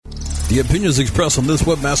The opinions expressed on this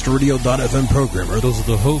WebmasterRadio.fm program are those of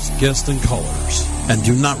the host, guests, and callers, and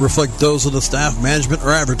do not reflect those of the staff, management, or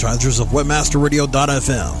advertisers of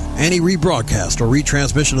WebmasterRadio.fm. Any rebroadcast or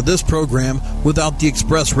retransmission of this program without the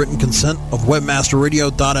express written consent of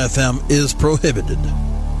WebmasterRadio.fm is prohibited.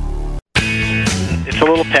 It's a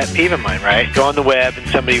little pet peeve of mine, right? Go on the web and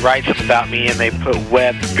somebody writes something about me and they put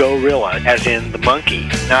web gorilla, as in the monkey,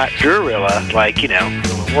 not gorilla, like, you know,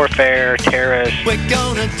 warfare, terrorists. We're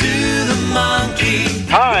gonna do the monkey.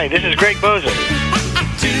 Hi, this is Greg Bozo.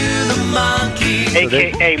 Do the monkey.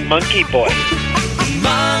 A.K.A. Monkey Boy.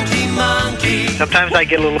 Monkey. Sometimes I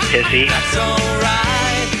get a little pissy. That's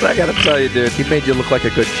alright. But I gotta tell you, dude, he made you look like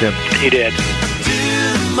a good chimp. He did. Do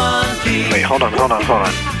the monkey. Wait, hold on.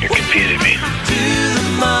 You're confusing me. Do the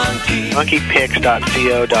monkey.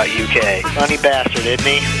 Monkeypics.co.uk. Funny bastard, isn't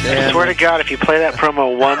he? Yeah. I swear to God, if you play that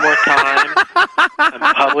promo one more time,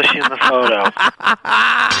 I'm publishing the photo.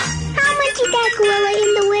 How much is that gorilla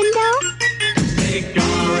in the window? Take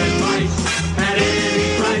your advice at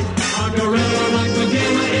any price. A gorilla like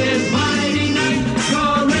Magilla is mighty nice.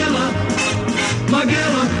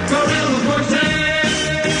 Gorilla for sale.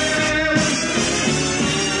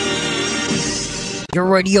 Your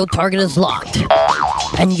radio target is locked,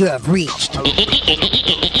 and you have reached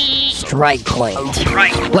Strike Point.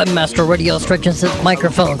 Webmaster Radio stretches its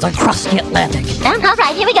microphones across the Atlantic. All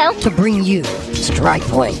right, here we go. To bring you Strike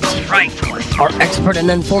Point. Our expert and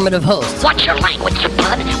informative hosts Watch your language, you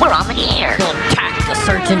bud. We're on the air. will attack the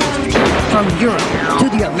search industry from Europe to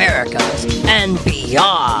the Americas and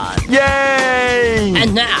beyond. Yay!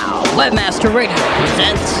 And now, Webmaster Radio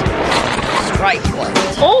presents Strike Point.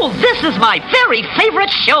 Oh, this is my very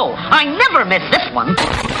favorite show. I never miss this one.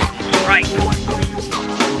 Right.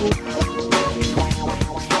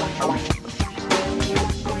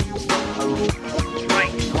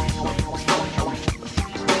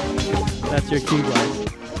 That's your cue, guys.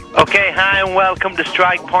 Okay, hi and welcome to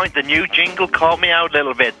Strike Point. The new jingle caught me out a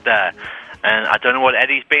little bit there. And I don't know what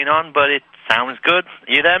Eddie's been on, but it sounds good. Are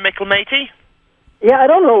you there, Mickle Matey? Yeah, I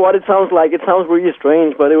don't know what it sounds like. It sounds really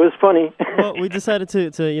strange, but it was funny. Well, we decided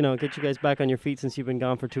to get you guys back on your feet since you've been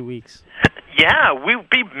gone for 2 weeks. Yeah, we'll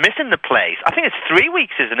be missing the place. I think it's 3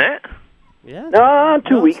 weeks, isn't it? Yeah. No,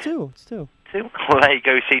 2 weeks. It's two. Well, there you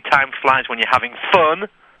go. See, time flies when you're having fun.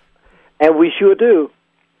 And we sure do.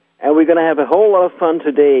 And we're going to have a whole lot of fun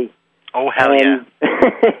today. Oh, hell yeah.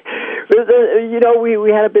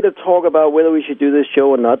 We had a bit of talk about whether we should do this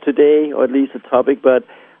show or not today, or at least a topic, but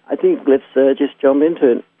I think let's just jump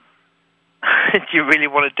into it. Do you really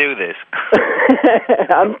want to do this?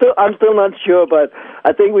 I'm still not sure, but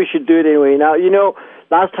I think we should do it anyway. Now,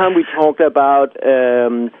 last time we talked about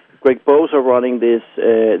Greg Bozo running this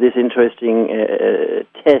interesting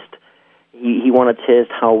test. He wanted to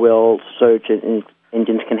test how well search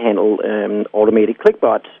engines can handle automated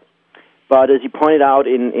clickbots. But as he pointed out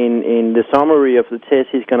in the summary of the test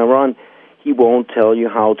he's going to run, he won't tell you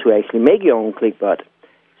how to actually make your own clickbot.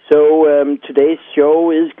 So today's show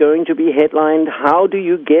is going to be headlined, How Do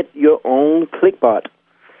You Get Your Own Clickbot?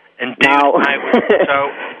 And you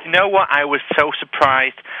know what? I was so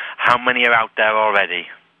surprised how many are out there already.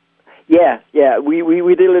 Yeah. We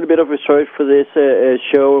did a little bit of research for this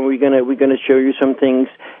show, and we're gonna show you some things.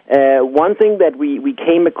 One thing that we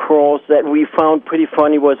came across that we found pretty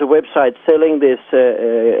funny was a website selling this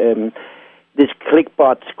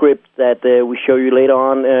clickbot script that we show you later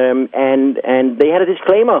on, and they had a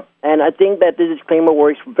disclaimer, and I think that this disclaimer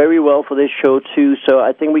works very well for this show too. So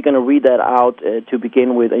I think we're going to read that out to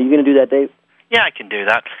begin with. Are you going to do that, Dave? Yeah, I can do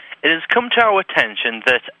that. It has come to our attention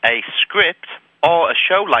that a script or a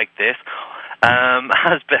show like this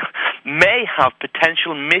may have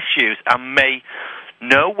potential misuse and may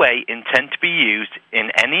no way intend to be used in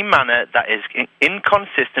any manner that is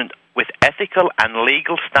inconsistent with ethical and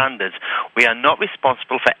legal standards. We are not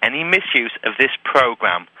responsible for any misuse of this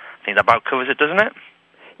program. I think that about covers it, doesn't it?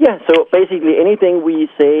 Yeah, so basically anything we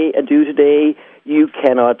say and do today, you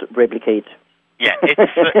cannot replicate. Yeah,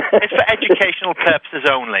 it's for educational purposes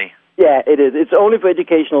only. Yeah, it is. It's only for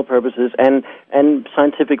educational purposes and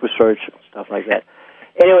scientific research, stuff like that.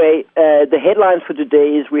 Anyway, the headline for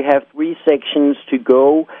today is we have 3 sections to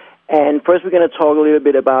go. And first we're going to talk a little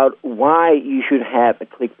bit about why you should have a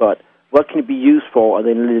clickbot. What can it be used for? Are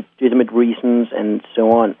there legitimate reasons? And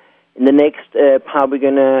so on. In the next part, we're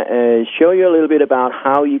going to show you a little bit about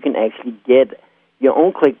how you can actually get your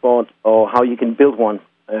own clickbot or how you can build one,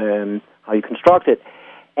 how you construct it.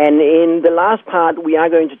 And in the last part, we are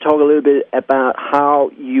going to talk a little bit about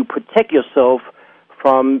how you protect yourself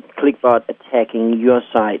from clickbot attacking your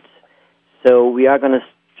site. So we are going to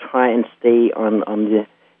try and stay on the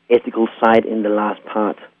ethical side in the last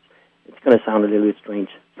part. going to sound a little bit strange.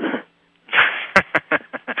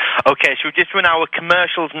 Okay, should we just run our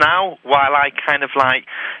commercials now while I kind of like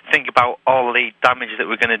think about all the damage that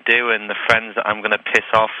we're going to do and the friends that I'm going to piss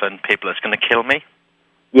off and people that's going to kill me?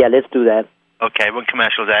 Yeah, let's do that. Okay, run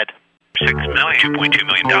commercials, Ed. $6 million, $2.2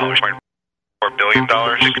 million, $4 billion,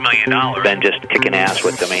 $6 million. Then just kicking ass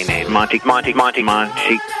with domain name. Monty.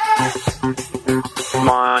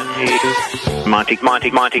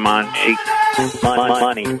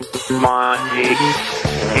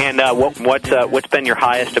 And what's been your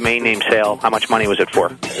highest domain name sale? How much money was it for?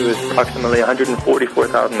 It was approximately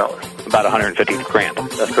 $144,000. About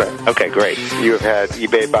 $150,000. That's correct. Okay, great. You have had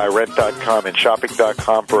eBay by Rent.com and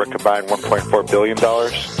Shopping.com for a combined $1.4 billion.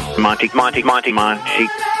 Monty.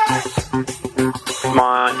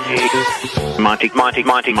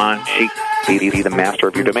 Be the master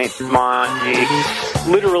of your domain.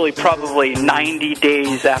 Literally, probably 90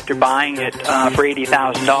 days after buying it for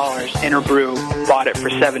 $80,000, Interbrew bought it for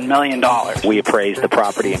 $7 million. We appraised the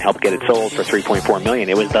property and helped get it sold for $3.4 million.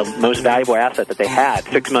 It was the most valuable asset that they had.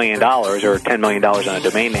 $6 million or $10 million on a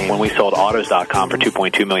domain name. When we sold Autos.com for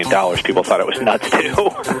 $2.2 million, people thought it was nuts too.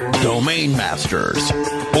 Domain Masters,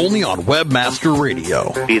 only on Webmaster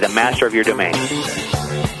Radio. Be the master of your domain.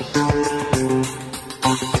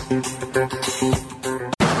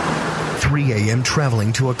 3 a.m.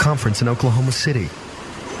 traveling to a conference in Oklahoma City.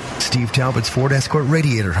 Steve Talbot's Ford Escort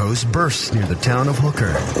radiator hose bursts near the town of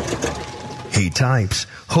Hooker. He types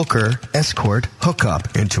Hooker, Escort,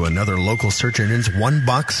 Hookup into another local search engine's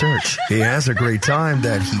one-box search. He has a great time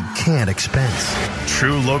that he can't expense.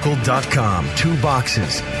 TrueLocal.com. 2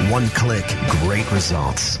 boxes, 1 click, great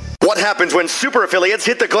results. What happens when super affiliates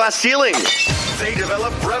hit the glass ceiling? They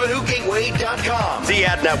develop RevenueGateway.com, the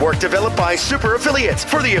ad network developed by super affiliates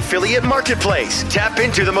for the affiliate marketplace. Tap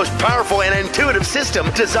into the most powerful and intuitive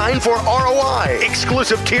system designed for ROI,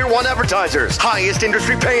 exclusive Tier 1 advertisers, highest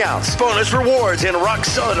industry payouts, bonus rewards, and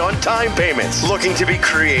rock-solid on-time payments. Looking to be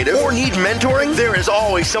creative or need mentoring? There is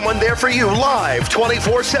always someone there for you live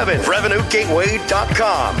 24/7.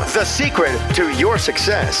 RevenueGateway.com, the secret to your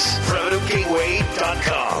success.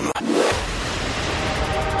 RevenueGateway.com.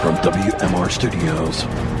 From WMR Studios,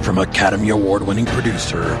 from Academy Award-winning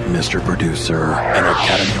producer, Mr. Producer, and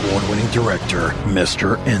Academy Award-winning director,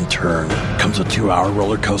 Mr. Intern, comes a 2-hour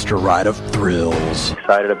roller coaster ride of thrills.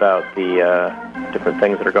 Excited about the different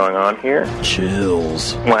things that are going on here.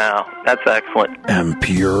 Chills. Wow, that's excellent. And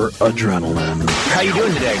pure adrenaline. How you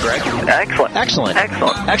doing today, Greg? Excellent. Excellent.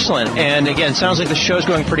 Excellent. Excellent. And again, sounds like the show's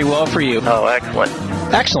going pretty well for you. Oh, excellent.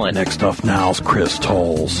 Excellent. Next Stuff Now's Chris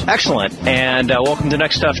Tolles. Excellent. And welcome to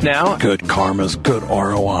Next Stuff Now. Good Karma's Good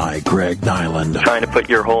ROI, Greg Nyland. Trying to put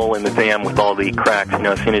your hole in the dam with all the cracks. You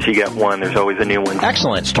know, as soon as you get one, there's always a new one.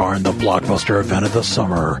 Excellent. Starring the blockbuster event of the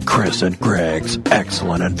summer, Chris and Greg's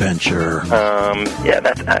Excellent Adventure. Yeah,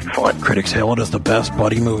 that's excellent. Critics hail it as the best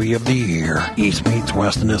buddy movie of the year. East meets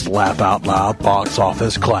West in this laugh-out-loud box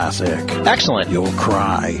office classic. Excellent. You'll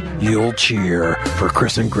cry, you'll cheer for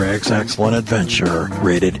Chris and Greg's Excellent Adventure,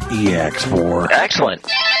 rated EX4. Excellent.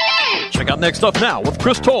 Check out Next Stuff Now with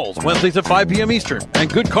Chris Tolles, Wednesdays at 5 p.m. Eastern,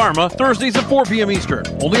 and Good Karma, Thursdays at 4 p.m. Eastern,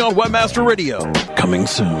 only on Webmaster Radio. Coming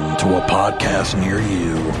soon to a podcast near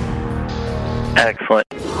you. Excellent.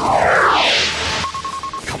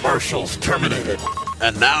 Commercials terminated.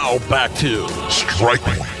 And now back to Strike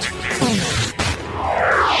Point.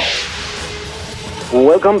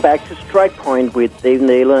 Welcome back to Strike Point with Dave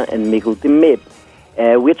Naylor and Mikkel Demit.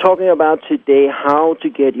 We're talking about today how to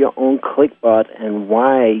get your own ClickBot and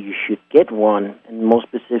why you should get one. And more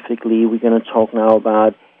specifically, we're going to talk now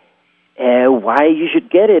about why you should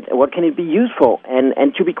get it and what can it be used for.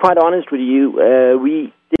 And to be quite honest with you,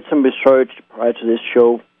 we did some research prior to this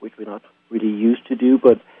show, which we're not really used to do,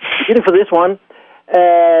 but we did it for this one.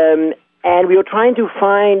 And we were trying to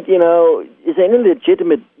find, is there any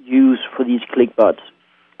legitimate use for these ClickBots?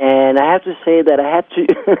 And I have to say that I had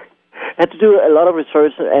to had to do a lot of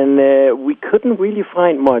research, and we couldn't really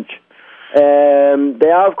find much.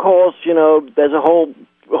 There are, of course, there's a whole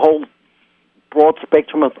broad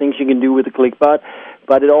spectrum of things you can do with the ClickBot,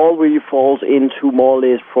 but it all really falls into more or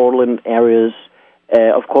less fraudulent areas.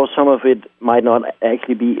 Of course, some of it might not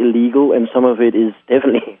actually be illegal, and some of it is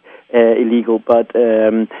definitely illegal. But,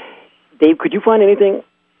 Dave, could you find anything?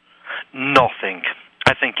 Nothing.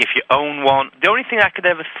 I think if you own one, the only thing I could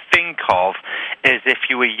ever think of is if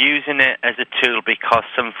you were using it as a tool because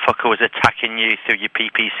some fucker was attacking you through your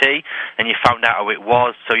PPC and you found out who it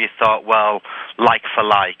was, so you thought, well, like for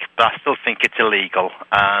like. But I still think it's illegal.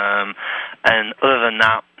 And other than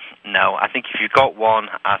that, No, I think if you've got one,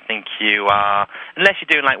 I think you are, unless you're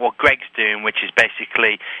doing like what Greg's doing, which is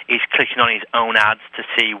basically he's clicking on his own ads to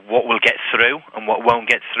see what will get through and what won't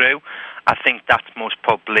get through. I think that's most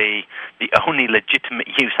probably the only legitimate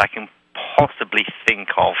use I can possibly think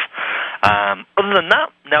of. Other than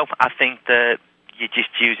that, no, I think that you're just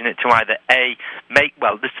using it to either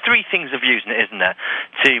there's three things of using it, isn't there?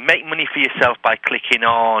 To make money for yourself by clicking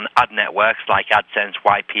on ad networks like AdSense,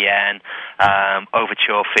 YPN,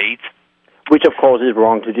 Overture feeds. Which, of course, is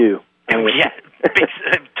wrong to do. Yeah,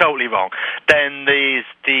 totally wrong. Then there's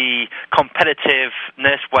the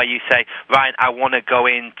competitiveness where you say, right, I want to go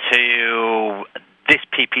into this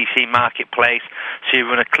PPC marketplace, so you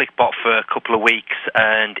run a clickbot for a couple of weeks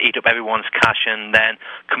and eat up everyone's cash and then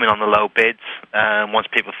come in on the low bids. Once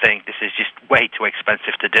people think this is just way too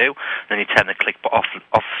expensive to do, then you turn the clickbot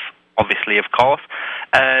off obviously, of course.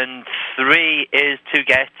 And 3 is to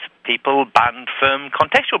get people banned from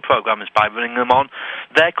contextual programs by running them on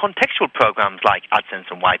their contextual programs like AdSense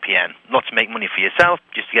and YPN. Not to make money for yourself,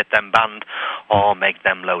 just to get them banned or make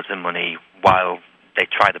them loads of money while they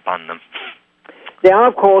try to ban them. There are,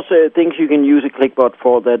 of course, things you can use a clickbot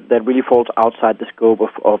for that really falls outside the scope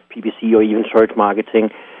of PPC or even search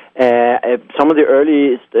marketing. Some of the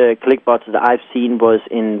earliest clickbots that I've seen was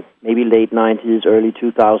in maybe late 90s, early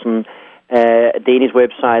 2000s, a Danish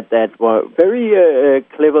website that were very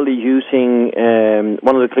cleverly using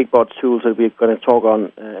one of the clickbot tools that we're going to talk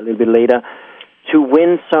on a little bit later to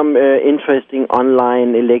win some interesting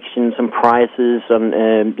online elections, some prizes on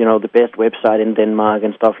the best website in Denmark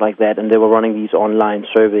and stuff like that. And they were running these online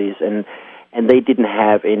surveys, and they didn't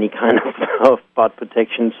have any kind of bot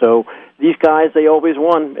protection. So these guys, they always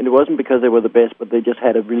won, and it wasn't because they were the best, but they just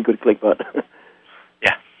had a really good clickbot.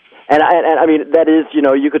 Yeah. And I mean, that is,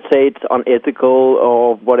 you could say it's unethical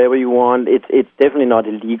or whatever you want. It's definitely not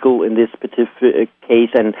illegal in this specific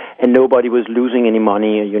case, and nobody was losing any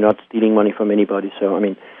money. You're not stealing money from anybody. So, I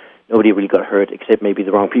mean, nobody really got hurt, except maybe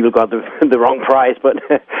the wrong people got the wrong prize. But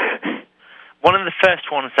one of the first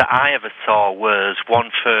ones that I ever saw was one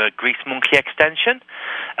for Grease Monkey extension.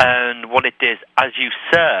 And what it did, as you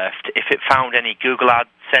surfed, if it found any Google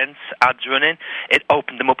AdSense ads running, it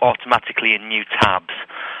opened them up automatically in new tabs,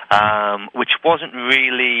 which wasn't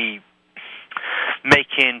really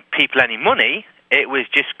making people any money. It was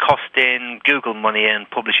just costing Google money and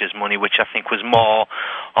publishers money, which I think was more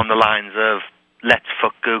on the lines of let's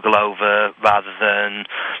fuck Google over rather than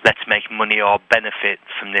let's make money or benefit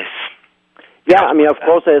from this. Yeah, I mean, of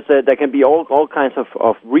course, there can be all kinds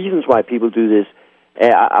of reasons why people do this.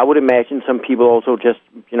 I would imagine some people also just,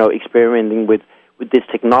 experimenting with this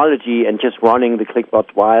technology and just running the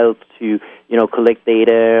clickbots wild to, collect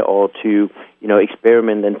data or to,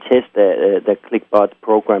 experiment and test the clickbot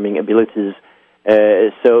programming abilities.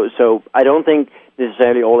 So I don't think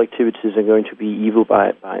necessarily all activities are going to be evil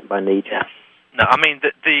by nature. Yeah. No, I mean,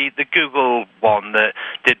 the Google one that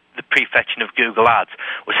did the prefetching of Google Ads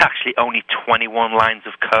was actually only 21 lines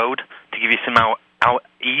of code to give you some how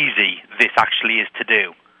easy this actually is to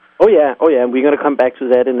do. Oh yeah, we're going to come back to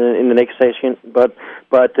that in the next session. But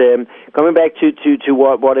coming back to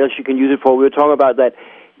what else you can use it for, we were talking about that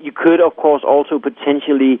you could, of course, also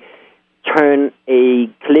potentially turn a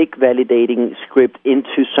click validating script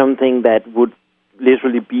into something that would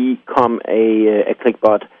literally become a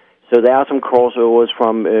clickbot. So there are some crossovers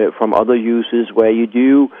from other uses where you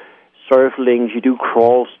do surf links, you do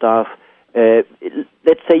crawl stuff.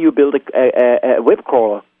 Let's say you build a web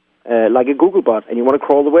crawler, like a Google bot, and you want to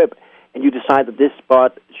crawl the web, and you decide that this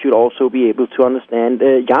bot should also be able to understand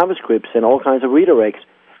JavaScript and all kinds of redirects,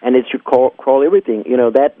 and it should crawl everything.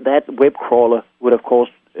 That web crawler would, of course,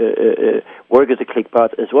 work as a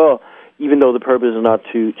clickbot as well, even though the purpose is not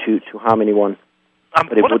to harm anyone.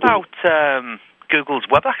 What about Google's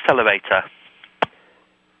Web Accelerator?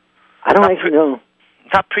 I don't actually know.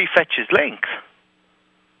 That prefetches links.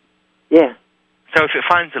 Yeah. So if it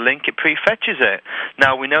finds a link, it prefetches it.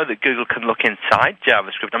 Now, we know that Google can look inside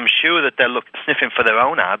JavaScript. I'm sure that they're sniffing for their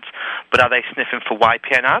own ads, but are they sniffing for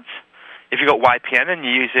YPN ads? If you've got YPN and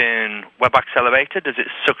you're using Web Accelerator, does it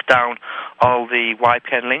suck down all the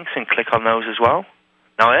YPN links and click on those as well?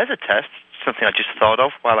 Now, there's a test. Something I just thought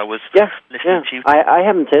of while I was listening to you. I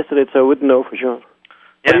haven't tested it, so I wouldn't know for sure.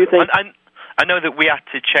 What do you think? I know that we had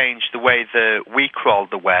to change the way that we crawled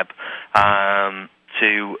the web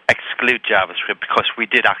to exclude JavaScript because we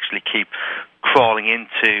did actually keep crawling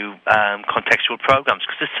into contextual programs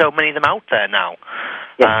because there's so many of them out there now.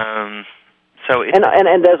 Yeah.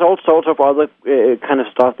 And there's all sorts of other kind of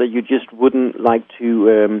stuff that you just wouldn't like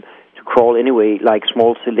to crawl anyway, like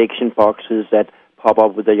small selection boxes that pop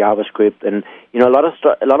up with the JavaScript, and a lot of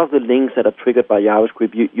the links that are triggered by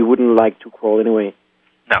JavaScript, you wouldn't like to crawl anyway.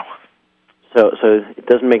 No. So it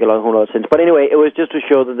doesn't make a whole lot of sense. But anyway, it was just to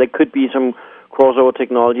show that there could be some crossover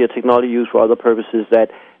technology or technology used for other purposes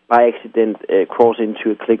that by accident cross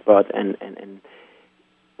into a clickbot,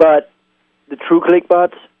 but the true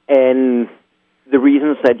clickbots and the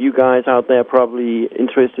reasons that you guys out there are probably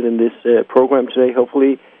interested in this program today,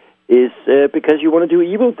 hopefully, is because you want to do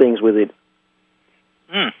evil things with it.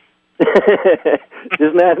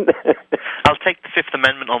 Isn't that? I'll take the Fifth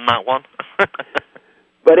Amendment on that one.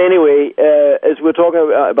 But anyway, as we're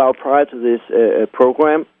talking about prior to this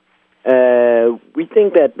program, we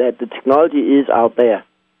think that the technology is out there.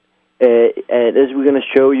 And as we're going to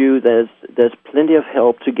show you, there's plenty of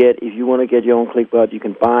help to get. If you want to get your own clickbot, you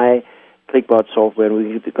can buy clickbot software, and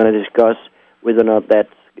we're going to discuss whether or not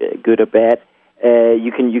that's good or bad.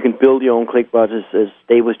 You can build your own clickbot, as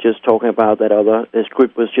Dave was just talking about. That other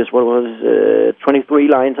script was just 23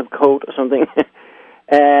 lines of code or something.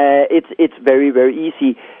 It's very, very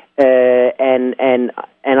easy, and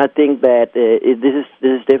I think that this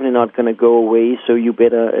is definitely not going to go away. So you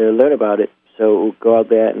better learn about it. So go out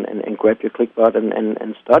there and grab your clickbot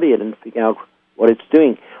and study it and figure out what it's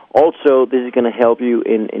doing. Also, this is going to help you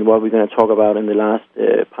in what we're going to talk about in the last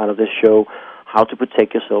part of this show, how to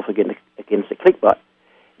protect yourself against a clickbot.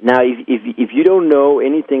 Now, if you don't know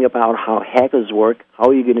anything about how hackers work, how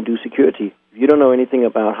are you going to do security? If you don't know anything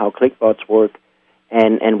about how clickbots work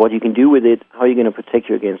and what you can do with it, how are you going to protect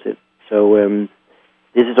you against it? So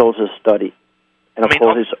this is also a study. And, of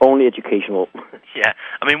course, it's only educational. Yeah.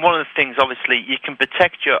 I mean, one of the things, obviously, you can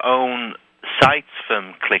protect your own sites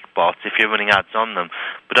from clickbots if you're running ads on them.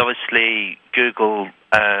 But obviously, Google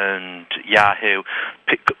and Yahoo,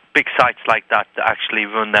 big sites like that actually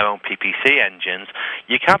run their own PPC engines,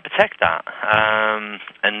 you can't protect that.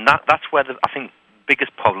 And that's where I think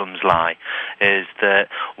biggest problems lie, is that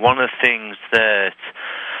one of the things that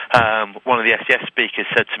one of the SES speakers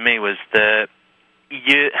said to me was that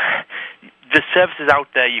the services out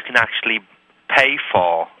there you can actually pay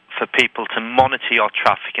for people to monitor your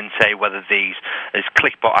traffic and say whether these is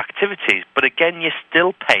clickbot activities. But again, you're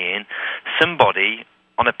still paying somebody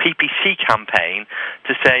on a PPC campaign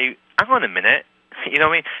to say, hang on a minute, you know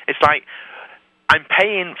what I mean? It's like, I'm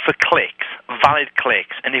paying for clicks, valid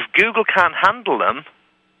clicks, and if Google can't handle them,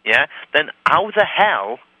 yeah, then how the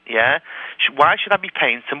hell, yeah, why should I be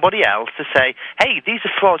paying somebody else to say, hey, these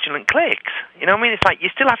are fraudulent clicks? You know what I mean? It's like,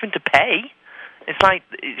 you're still having to pay. It's like,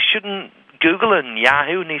 shouldn't Google and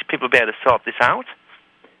Yahoo and these people be able to sort this out?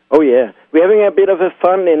 Oh, yeah. We're having a bit of a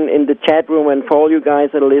fun in the chat room, and for all you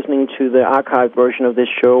guys that are listening to the archived version of this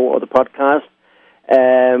show or the podcast,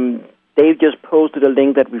 Dave just posted a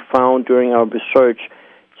link that we found during our research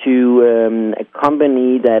to a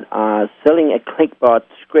company that are selling a clickbot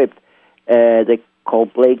script. They call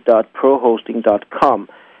Blake.prohosting.com.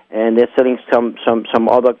 And they're selling some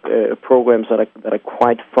other programs that are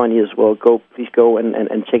quite funny as well. Please go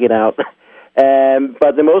and check it out.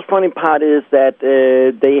 But the most funny part is that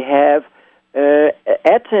they have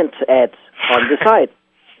AdSense ads on the site.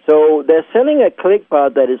 So they're selling a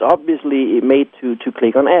clickbot that is obviously made to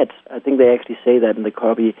click on ads. I think they actually say that in the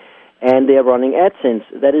copy. And they're running AdSense.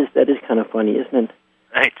 That is kind of funny, isn't it?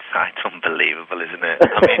 It's unbelievable, isn't it?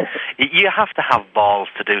 I mean, you have to have balls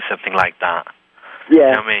to do something like that. Yeah.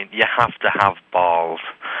 You know what I mean? You have to have balls.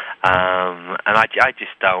 And I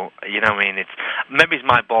just don't, you know what I mean? Maybe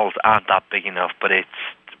my balls aren't that big enough, but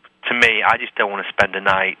to me, I just don't want to spend a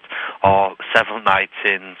night or several nights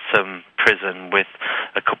in some prison with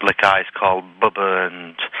a couple of guys called Bubba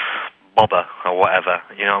and Bobber or whatever,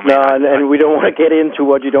 you know what I mean? No, and we don't want to get into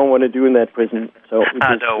what you don't want to do in that prison, so we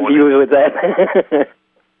just deal with that.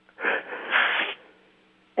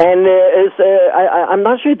 And I'm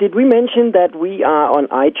not sure, did we mention that we are on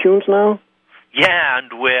iTunes now? Yeah,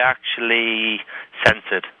 and we're actually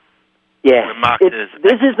censored. Yeah. We're marked as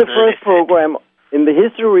this is the first program in the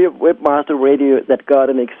history of Webmaster Radio that got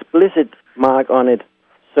an explicit mark on it.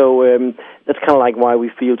 So that's kind of like why we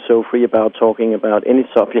feel so free about talking about any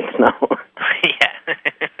subjects now. Yeah.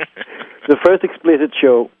 The first explicit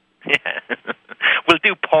show. Yeah. We'll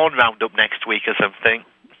do Porn Roundup next week or something.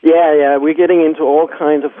 Yeah, we're getting into all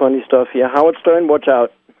kinds of funny stuff here. Howard Stern, watch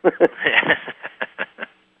out.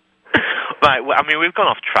 Right, well, I mean, we've gone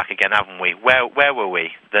off track again, haven't we? Where were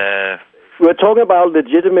we? We're talking about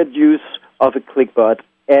legitimate use of a clickbot,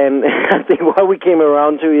 and I think what we came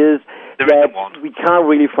around to is that we can't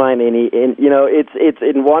really find any. And, you know, it's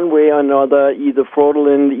in one way or another either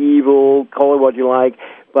fraudulent, evil, call it what you like,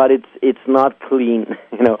 but it's not clean.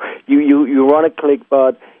 You know, you run a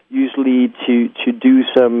clickbot. usually to do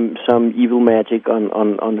some evil magic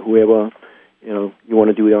on whoever you want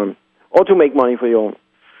to do it on, or to make money for your own.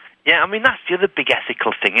 Yeah, I mean, that's the other big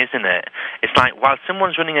ethical thing, isn't it? It's like, while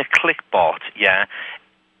someone's running a clickbot, yeah,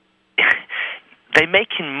 they're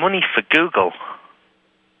making money for Google.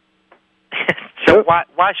 So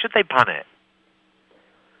why should they ban it?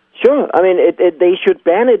 Sure. I mean, they should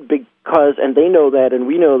ban it because, and they know that, and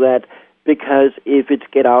we know that, because if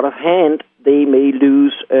it gets out of hand, they may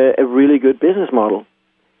lose a really good business model.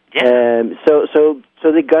 Yeah. So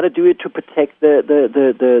they got to do it to protect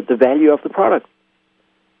the value of the product,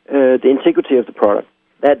 the integrity of the product.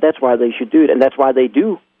 That's why they should do it, and that's why they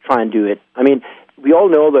do try and do it. I mean, we all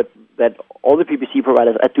know that all the PPC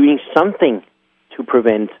providers are doing something to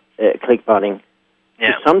prevent clickbotting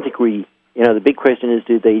to some degree. The big question is,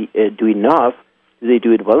 do they do enough? Do they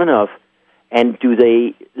do it well enough? And do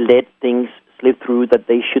they let things slip through that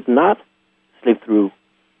they should not slip through?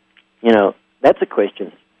 That's a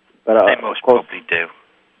question. But they most probably do.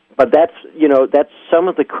 But that's some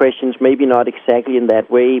of the questions, maybe not exactly in that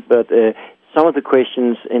way, but some of the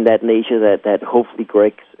questions in that nature that hopefully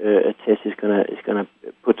Greg's test is gonna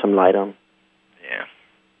put some light on. Yeah.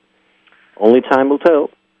 Only time will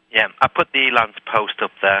tell. Yeah, I put the Elance post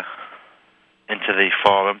up there into the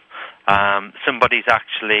forum. Somebody's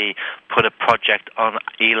actually put a project on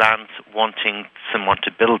Elance wanting someone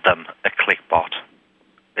to build them a clickbot.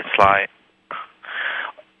 It's like,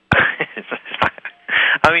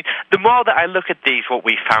 I mean, the more that I look at these, what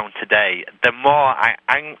we found today, the more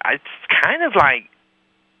it's kind of like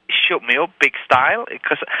shut me up big style,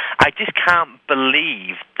 because I just can't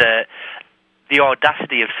believe the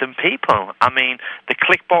audacity of some people. I mean, the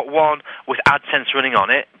ClickBot one with AdSense running on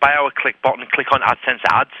it, buy our ClickBot and click on AdSense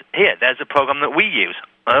ads. Here, there's a program that we use.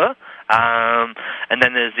 And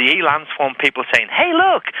then there's the Elance one, people saying, hey,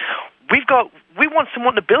 look, we want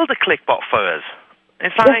someone to build a ClickBot for us.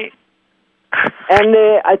 It's like... And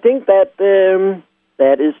I think that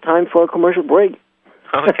is time for a commercial break.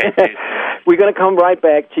 Okay. We're going to come right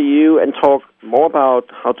back to you and talk more about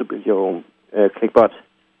how to build your own ClickBot.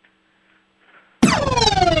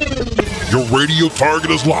 Your radio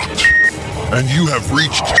target is locked, and you have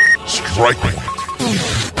reached striping.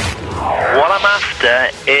 What I'm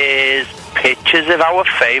after is pictures of our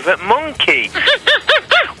favourite monkey.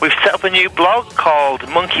 We've set up a new blog called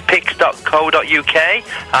monkeypics.co.uk,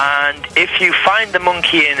 and if you find the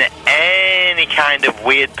monkey in any kind of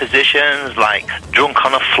weird positions, like drunk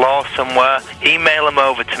on a floor somewhere, email them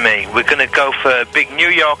over to me. We're going to go for a big New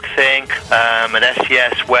York thing at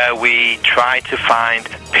SES where we try to find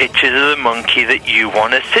pictures of the monkey that you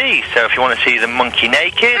want to see. So if you want to see the monkey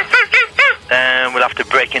naked, we'll have to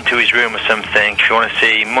break into his room or something. If you want to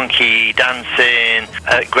see monkey dancing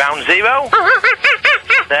at Ground Zero,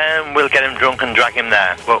 then we'll get him drunk and drag him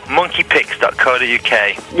there. Well,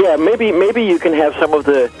 monkeypics.co.uk. Yeah, maybe you can have some of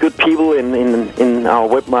the good people in our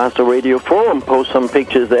Webmaster Radio forum post some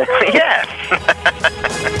pictures there. Yeah.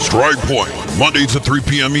 Strike Point, Mondays at 3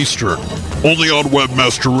 p.m. Eastern, only on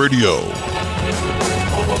Webmaster Radio.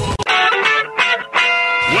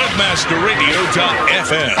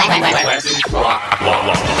 WebmasterRadio.fm.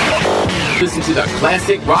 Listen to the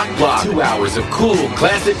Classic Rock Block. 2 hours of cool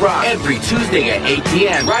classic rock every Tuesday at 8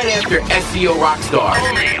 p.m. right after SEO Rockstar.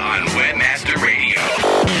 Only on Webmaster Radio.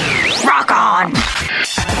 Rock on!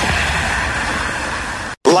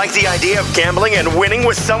 Like the idea of gambling and winning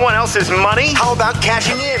with someone else's money? How about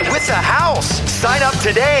cashing in with a house? Sign up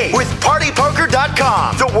today with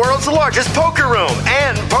PartyPoker.com, the world's largest poker room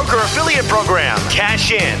and poker affiliate program.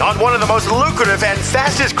 Cash in on one of the most lucrative and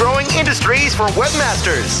fastest growing industries for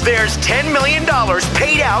webmasters. There's $10 million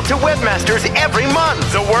paid out to webmasters every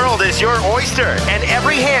month. The world is your oyster, and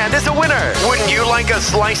every hand is a winner. Wouldn't you like a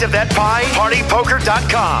slice of that pie?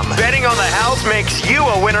 PartyPoker.com. Betting on the house makes you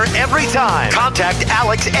a winner every time. Contact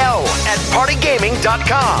Alex L at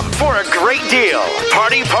PartyGaming.com for a great deal.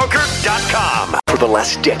 PartyPoker.com. For the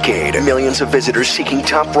last decade, millions of visitors seeking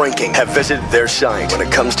top ranking have visited their site. When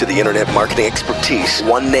it comes to the internet marketing expertise,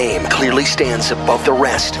 one name clearly stands above the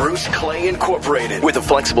rest. Bruce Clay Incorporated. With a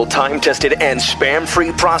flexible, time-tested, and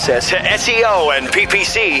spam-free process to SEO and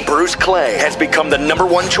PPC, Bruce Clay has become the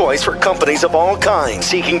 #1 choice for companies of all kinds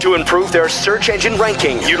seeking to improve their search engine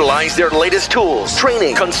ranking. Utilize their latest tools,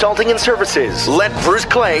 training, consulting, and services. Let Bruce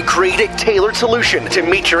Clay create a tailored solution to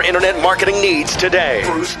meet your internet marketing needs today.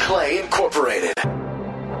 Bruce Clay Incorporated.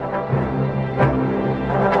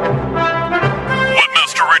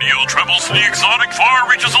 Webmaster Radio travels to the exotic far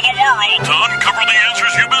reaches of the world to uncover the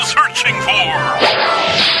answers you've been searching for.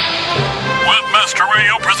 Webmaster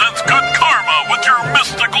Radio presents Good Karma with your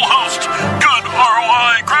mystical host, Good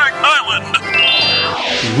ROI Greg Nyland.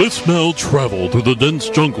 Let's now travel through the dense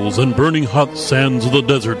jungles and burning hot sands of the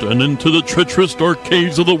desert and into the treacherous dark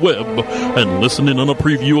caves of the web and listen in on a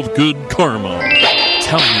preview of Good Karma.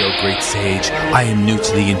 Tell me, O great sage, I am new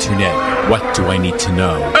to the internet. What do I need to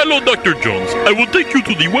know? Hello, Dr. Jones. I will take you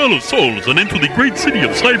to the Well of Souls and into the great city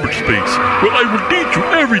of cyberspace, where I will teach you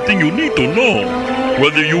everything you need to know.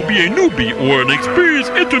 Whether you be a newbie or an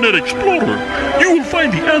experienced internet explorer, you will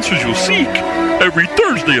find the answers you seek every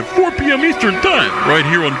Thursday at 4 p.m. Eastern Time, right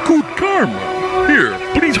here on Good Karma. Here,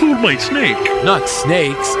 please hold my snake. Not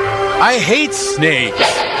snakes. I hate snakes.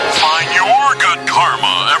 Find your Good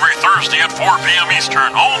Karma every Thursday at 4 p.m.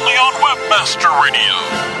 Eastern, only on Webmaster Radio.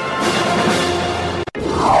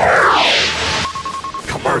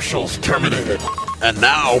 Commercials terminated. And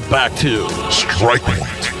now back to Strike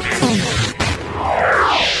Point.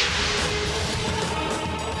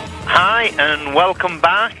 Hi, and welcome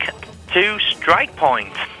back to Strike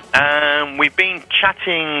Point. We've been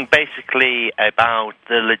chatting basically about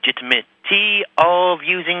the legitimacy of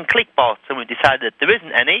using ClickBot, and we decided that there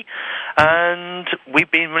isn't any. And we've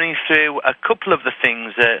been running through a couple of the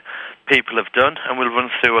things that people have done, and we'll run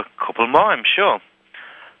through a couple more, I'm sure.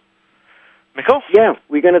 Mikkel? Yeah,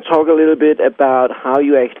 we're going to talk a little bit about how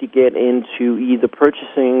you actually get into either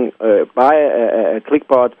purchasing, buy a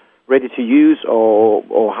ClickBot ready to use,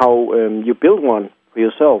 or how you build one for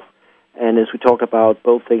yourself. And as we talk about,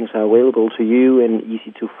 both things are available to you and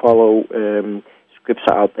easy to follow scripts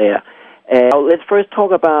out there. Let's first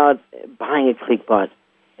talk about buying a ClickBot.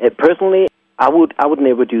 Personally, I would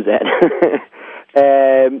never do that.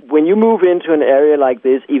 When you move into an area like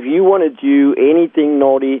this, if you want to do anything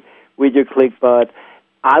naughty with your ClickBot,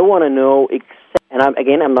 I want to know and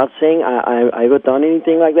I'm not saying I ever done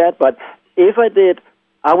anything like that, but if I did,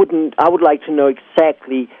 I would like to know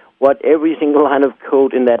exactly what every single line of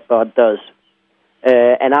code in that bot does.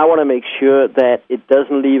 And I want to make sure that it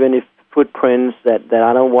doesn't leave any footprints that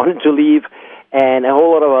I don't want it to leave, and a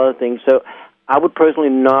whole lot of other things. So I would personally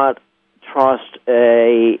not trust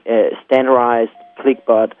a standardized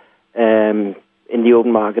ClickBot in the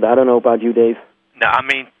open market. I don't know about you, Dave. No, I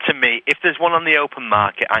mean, to me, if there's one on the open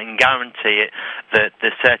market, I can guarantee it that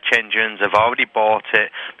the search engines have already bought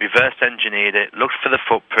it, reverse engineered it, looked for the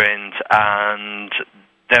footprint, and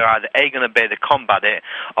they're either A, going to be able to combat it,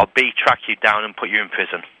 or B, track you down and put you in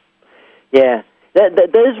prison. Yeah.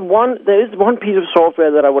 There is one piece of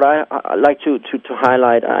software that I would like to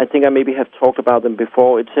highlight. I think I maybe have talked about them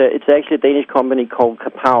before. It's actually a Danish company called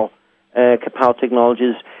Kapow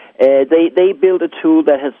Technologies. They built a tool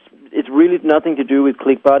that it's really nothing to do with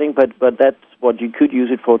clickbotting, but that's what you could use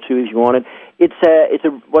it for too if you wanted. It's a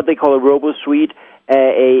what they call a robo suite,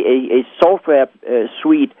 a software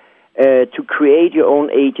suite to create your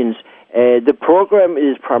own agents. The program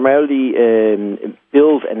is primarily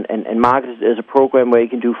built and marketed as a program where you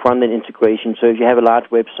can do front-end integration. So if you have a large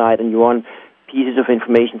website and you want pieces of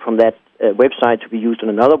information from that website to be used on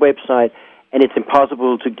another website, and it's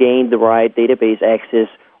impossible to gain the right database access,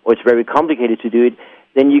 or it's very complicated to do it,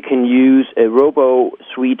 then you can use a Robo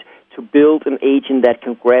Suite to build an agent that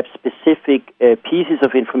can grab specific pieces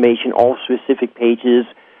of information off specific pages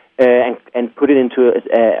and put it into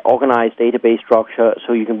an organized database structure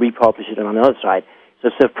so you can republish it on another site. So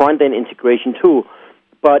it's a front-end integration tool.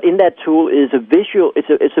 But in that tool is a visual.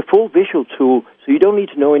 It's a full visual tool, so you don't need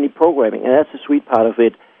to know any programming, and that's the sweet part of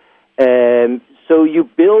it. So you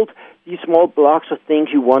build these small blocks of things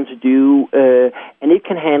you want to do, and it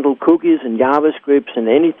can handle cookies and JavaScript and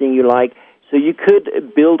anything you like. So you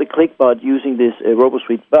could build a ClickBot using this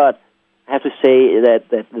RoboSuite, but I have to say that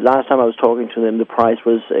the last time I was talking to them, the price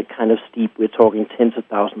was kind of steep. We're talking tens of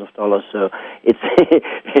thousands of dollars, so it's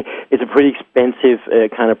it's a pretty expensive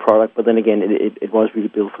kind of product. But then again, it was really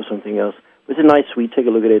built for something else. It's a nice suite. Take a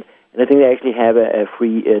look at it, and I think they actually have a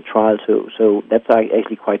free trial, so that's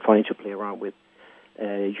actually quite funny to play around with.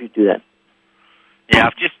 You should do that. Yeah,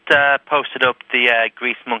 I've just posted up the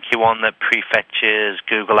Grease Monkey one that prefetches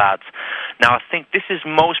Google Ads. Now, I think this is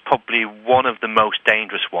most probably one of the most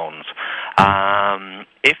dangerous ones.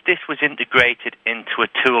 If this was integrated into a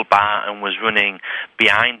toolbar and was running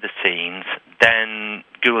behind the scenes, then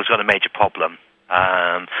Google's got a major problem.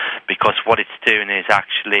 Because what it's doing is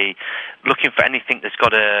actually looking for anything that's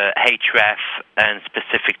got a href and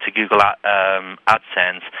specific to Google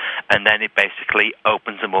AdSense, and then it basically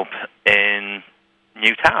opens them up in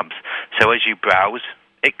new tabs. So as you browse,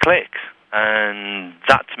 it clicks. And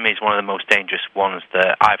that, to me, is one of the most dangerous ones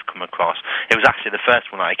that I've come across. It was actually the first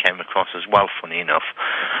one I came across as well, funny enough.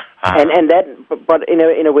 And that, but in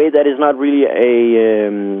a way, that is not really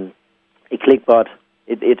a ClickBot.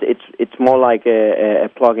 It's more like a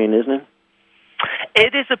plugin, isn't it?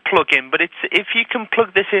 It is a plug-in, but if you can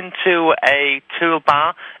plug this into a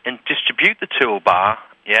toolbar and distribute the toolbar,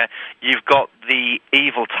 yeah, you've got the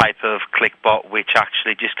evil type of clickbot, which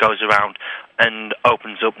actually just goes around and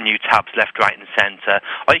opens up new tabs left, right, and center.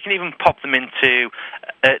 Or you can even pop them into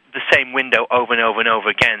the same window over and over and over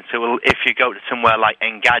again. So if you go to somewhere like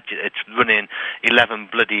Engadget, it's running 11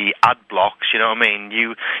 bloody ad blocks, you know what I mean?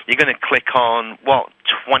 You're going to click on,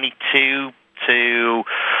 22 to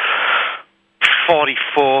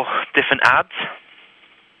 44 different ads.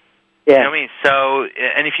 Yeah. You know what I mean? So,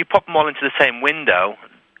 and if you pop them all into the same window,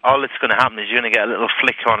 all that's going to happen is you're going to get a little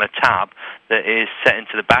flicker on a tab that is set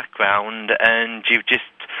into the background, and you've just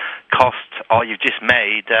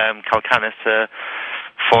made Calcanis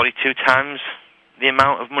 42 times the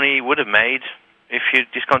amount of money you would have made if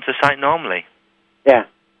you'd just gone to the site normally. Yeah.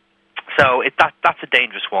 So that's a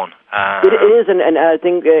dangerous one. It is, and I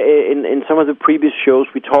think in some of the previous shows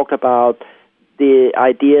we talked about the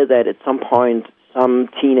idea that at some point some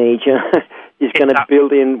teenager is going to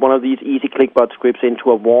build in one of these easy clickbot scripts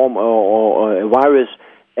into a worm or a virus,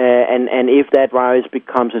 and if that virus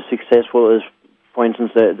becomes as successful as, for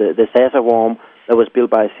instance, the Sasa worm that was built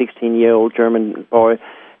by a 16-year-old German boy,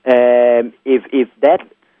 if that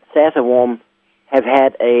Sasa worm have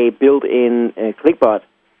had a built-in clickbot,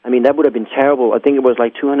 I mean, that would have been terrible. I think it was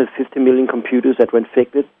like 250 million computers that were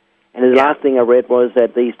infected. And the last thing I read was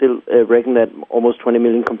that they still reckon that almost 20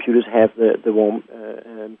 million computers have the worm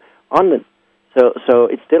on them. So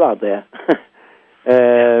it's still out there.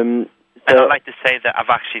 And I'd like to say that I've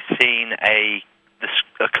actually seen a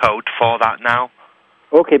code for that now.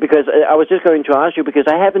 Okay, because I was just going to ask you, because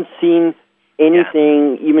I haven't seen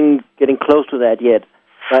anything even getting close to that yet.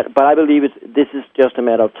 But I believe this is just a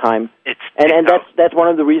matter of time. And that's one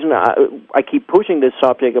of the reasons I keep pushing this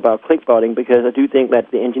subject about clickbotting, because I do think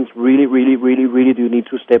that the engines really, really, really, really do need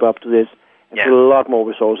to step up to this and put a lot more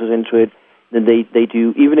resources into it than they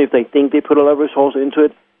do. Even if they think they put a lot of resources into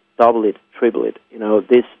it, double it, triple it.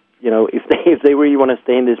 If they really want to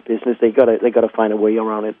stay in this business, they gotta find a way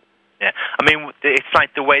around it. Yeah, I mean, it's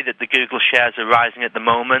like the way that the Google shares are rising at the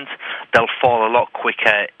moment. They'll fall a lot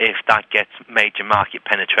quicker if that gets major market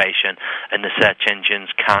penetration and the search engines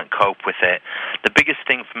can't cope with it. The biggest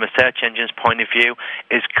thing from a search engine's point of view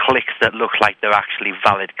is clicks that look like they're actually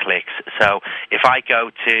valid clicks. So if I go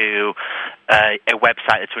to a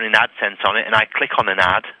website that's running AdSense on it and I click on an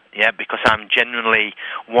ad, because I'm genuinely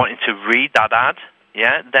wanting to read that ad,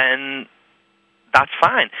 then that's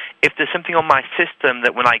fine. If there's something on my system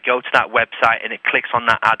that when I go to that website and it clicks on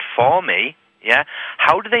that ad for me,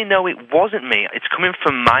 how do they know it wasn't me? It's coming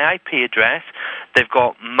from my IP address. They've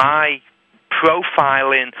got my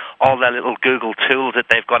profile in all their little Google tools that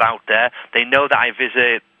they've got out there. They know that I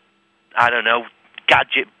visit,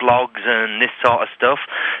 gadget blogs and this sort of stuff.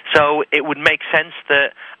 So it would make sense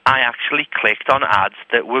that I actually clicked on ads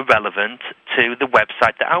that were relevant to the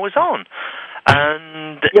website that I was on.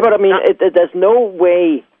 But I mean, there's no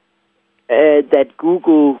way that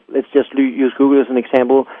Google, let's just use Google as an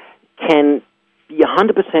example, can be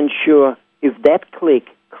 100% sure if that click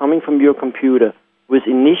coming from your computer was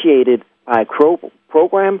initiated by a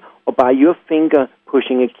program or by your finger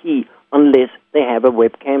pushing a key, unless they have a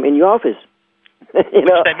webcam in your office. Which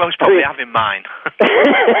they most probably have in mind.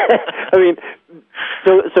 I mean,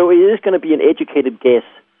 so it is going to be an educated guess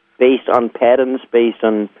based on patterns, based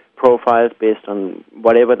on profiles, based on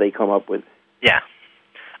whatever they come up with. Yeah.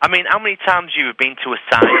 I mean, how many times you've been to a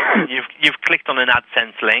site, you've clicked on an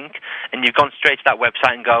AdSense link, and you've gone straight to that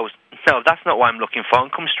website and goes, no, that's not what I'm looking for,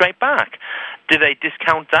 and come straight back. Do they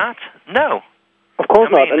discount that? No. Of course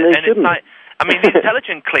not, and they shouldn't. The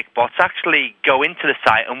intelligent clickbots actually go into the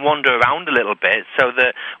site and wander around a little bit so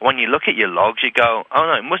that when you look at your logs, you go, oh,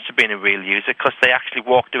 no, it must have been a real user because they actually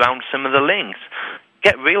walked around some of the links.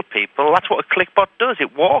 Get real people. That's what a clickbot does.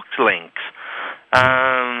 It walks links.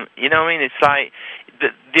 You know what I mean? It's like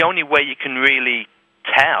the only way you can really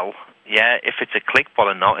tell, if it's a clickbot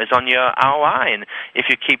or not is on your ROI. And if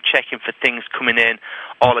you keep checking for things coming in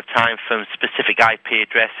all the time from specific IP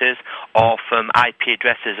addresses or from IP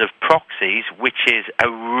addresses of proxies, which is a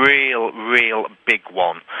real big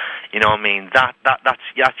one. You know what I mean? That's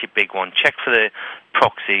your big one. Check for the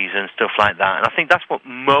proxies and stuff like that. And I think that's what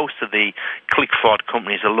most of the click fraud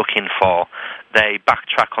companies are looking for. They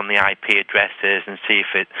backtrack on the IP addresses and see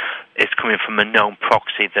if it's coming from a known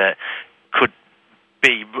proxy that could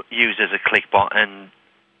be used as a clickbot. And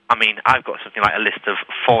I mean, I've got something like a list of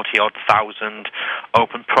 40,000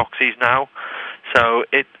 open proxies now. So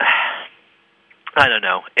I don't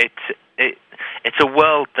know. it's a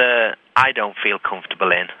world that I don't feel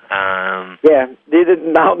comfortable in. Yeah,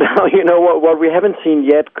 now you know what we haven't seen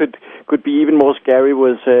yet could be even more scary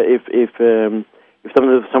was if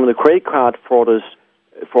some of the credit card fraudsters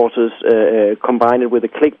combine it with a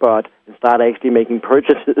clickbot and start actually making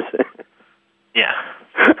purchases. Yeah.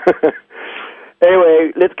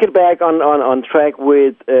 Anyway, let's get back on track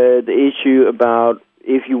with the issue about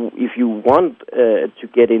if you want to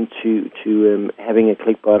get into having a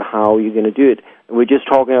clickbot, how you're going to do it. And we're just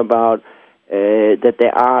talking about that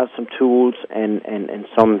there are some tools and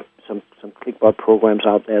some clickbot programs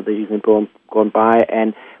out there that you can go and buy.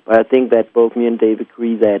 But I think that both me and Dave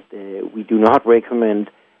agree that we do not recommend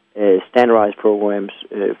standardized programs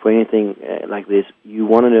for anything like this. You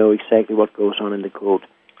want to know exactly what goes on in the code.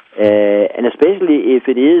 And especially if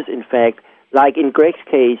it is, in fact, like in Greg's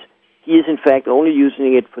case, he is, in fact, only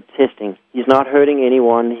using it for testing. He's not hurting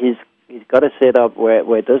anyone. He's got a setup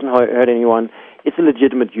where it doesn't hurt anyone. It's a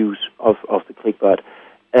legitimate use of the clickbot.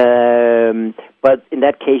 But in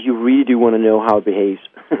that case, you really do want to know how it behaves.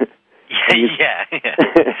 Yeah.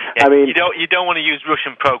 I mean, you don't want to use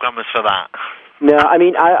Russian programmers for that. No, I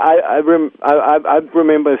mean, I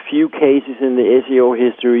remember a few cases in the SEO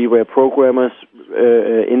history where programmers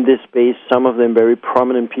in this space, some of them very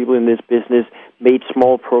prominent people in this business, made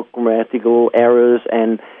small programmatical errors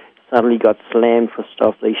and suddenly got slammed for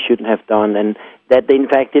stuff they shouldn't have done, and that they in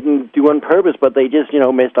fact didn't do on purpose, but they just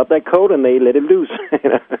messed up their code and they let it loose.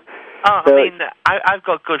 I mean, I've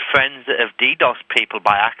got good friends that have DDoSed people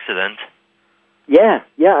by accident. Yeah.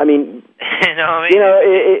 I mean, you know what I mean?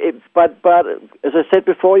 But as I said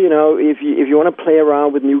before, if you want to play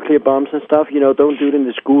around with nuclear bombs and stuff, don't do it in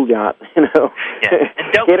the schoolyard. Yeah.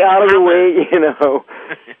 And don't get out of the way.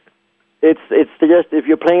 It's just if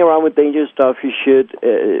you're playing around with dangerous stuff, you should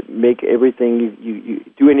make everything you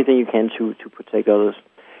do anything you can to protect others.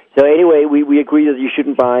 So anyway, we agree that you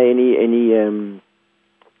shouldn't buy any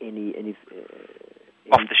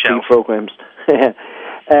off the shelf programs.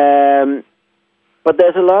 But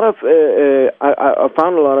there's a lot of I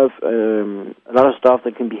found a lot of stuff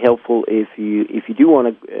that can be helpful if you do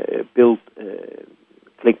want to build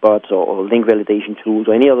clickbots or link validation tools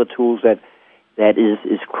or any other tools that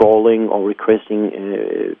is crawling or requesting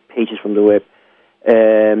pages from the web.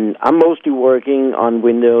 I'm mostly working on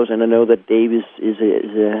Windows, and I know that Dave is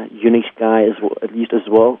a Unix guy at least as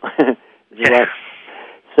well. Yeah.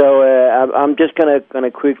 So I'm just gonna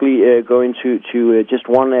quickly go into just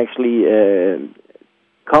one actually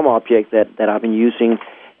COM object that I've been using.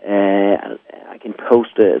 I can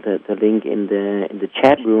post the link in the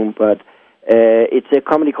chat room, but it's a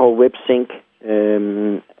company called WebSync,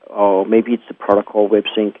 or maybe it's a product called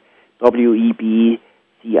WebSync,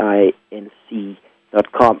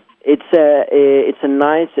 WebSync.com. It's a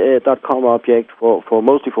nice .com object for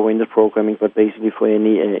mostly for Windows programming, but basically for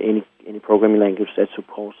any programming language that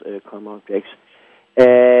supports COM objects.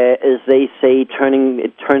 As they say, it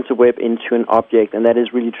turns the web into an object, and that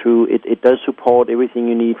is really true. It does support everything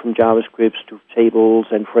you need from JavaScript to tables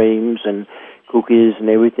and frames and cookies and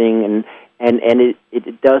everything, and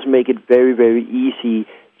it does make it very, very easy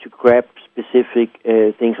to grab specific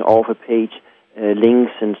things off a page,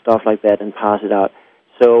 links and stuff like that, and pass it out.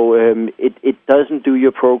 So it doesn't do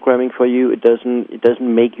your programming for you. It doesn't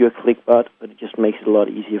make you a clickbot, but it just makes it a lot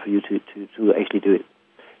easier for you to actually do it.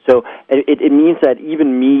 So it means that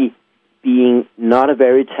even me, being not a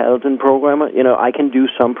very talented programmer, I can do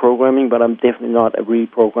some programming, but I'm definitely not a real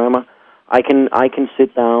programmer. I can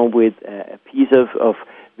sit down with a piece of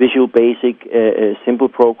Visual Basic, simple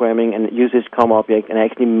programming, and use this COM object and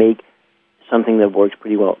actually make something that works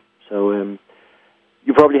pretty well. So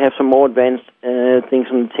you probably have some more advanced things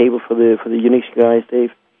on the table for the Unix guys,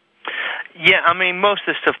 Dave. Yeah, I mean, most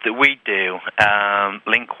of the stuff that we do,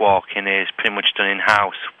 link walking, is pretty much done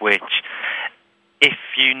in-house, which, if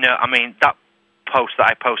you know, I mean, that post that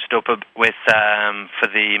I posted up with for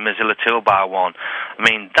the Mozilla Toolbar one, I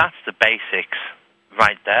mean, that's the basics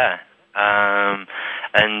right there. And,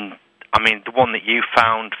 I mean, the one that you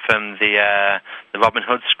found from the Robin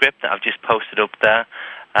Hood script that I've just posted up there,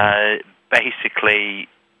 basically,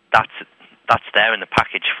 that's there in the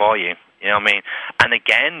package for you. You know what I mean? And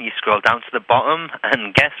again, you scroll down to the bottom,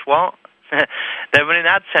 and guess what? They're running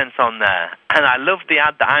AdSense on there. And I love the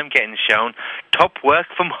ad that I'm getting shown, top work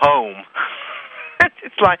from home.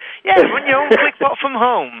 It's like, yeah, run your own clickbot from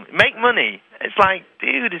home. Make money. It's like,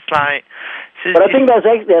 dude, it's like... But I think there's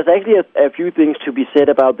actually a few things to be said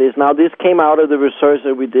about this. Now, this came out of the research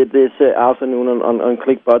that we did this afternoon on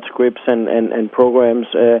clickbot scripts and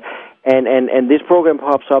programs. And this program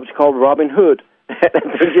pops up. It's called Robin Hood.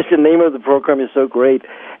 Just the name of the program is so great.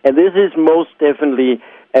 And this is most definitely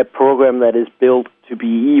a program that is built to be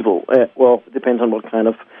evil. Well, it depends on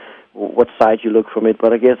what side you look from it,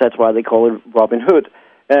 but I guess that's why they call it Robin Hood.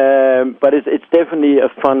 But it's definitely a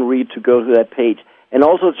fun read to go to that page. And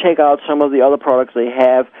also check out some of the other products they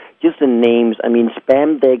have, just the names. I mean,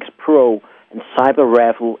 Spamdex Pro and Cyber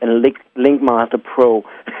Raffle and Linkmaster Pro.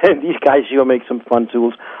 These guys sure make some fun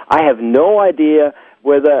tools. I have no idea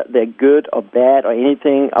whether they're good or bad or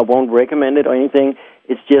anything. I won't recommend it or anything.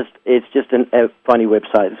 It's just a funny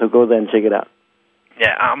website, so go there and check it out.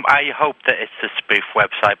 Yeah, I hope that it's a spoof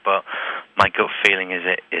website, but my gut feeling is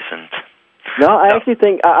it isn't. No, I actually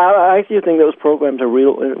think those programs are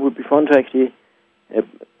real. It would be fun to actually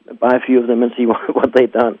buy a few of them and see what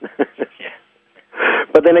they've done. Yeah.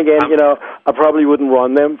 But then again, I probably wouldn't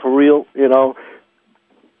run them for real.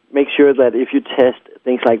 Make sure that if you test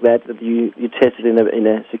things like that you test it in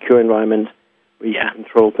a secure environment where you can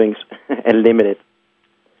control things and limit it.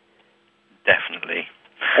 Definitely.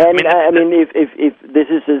 And I mean, if this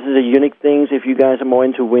is a Unix thing, if you guys are more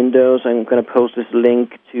into Windows, I'm going to post this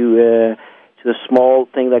link to a small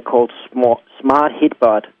thing that's called Smart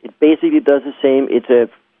Hitbot. It basically does the same. It's a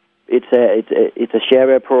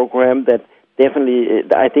shareware program that definitely,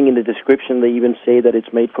 I think in the description they even say that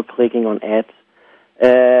it's made for clicking on ads.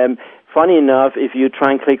 Funny enough, if you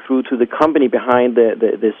try and click through to the company behind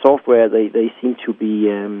the software, they seem to be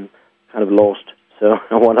kind of lost. So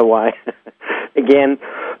I wonder why. Again,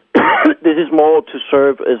 this is more to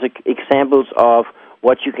serve as examples of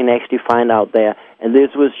what you can actually find out there. And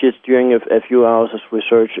this was just during a few hours of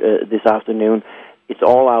research this afternoon. It's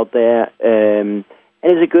all out there, and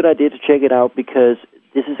it's a good idea to check it out because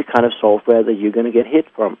this is the kind of software that you're going to get hit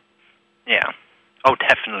from. Yeah. Oh,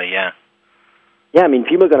 definitely, yeah. Yeah, I mean,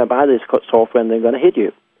 people are going to buy this software and they're going to hit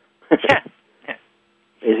you. Yeah.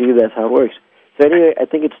 Basically, that's how it works. So anyway, I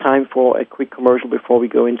think it's time for a quick commercial before we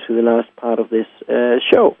go into the last part of this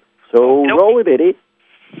show. So roll with it,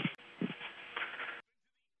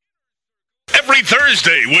 Every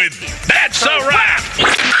Thursday with That's a Wrap.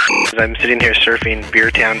 I'm sitting here surfing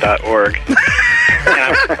beertown.org, and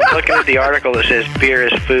I'm looking at the article that says beer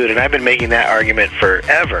is food, and I've been making that argument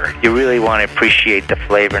forever. You really want to appreciate the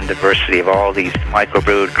flavor and diversity of all these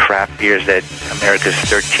microbrewed craft beers that America's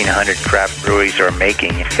 1,300 craft breweries are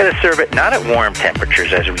making. You've got to serve it not at warm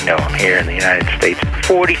temperatures, as we know them here in the United States.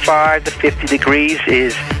 45 to 50 degrees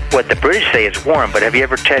is what the British say is warm, but have you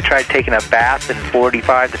ever tried taking a bath in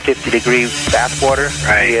 45 to 50 degree bath water?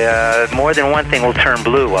 Right. More than one thing will turn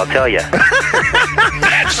blue, I'll tell you.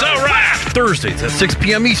 That's a Wrap. Thursdays at 6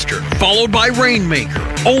 p.m. Eastern, followed by Rainmaker,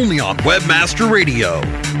 only on Webmaster Radio.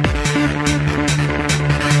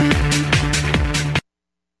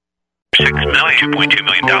 $2.2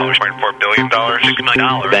 million, $4 billion, $6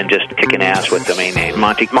 million. Than just kicking ass with domain name.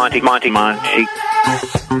 Monty.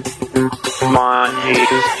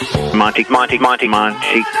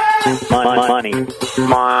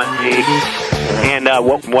 And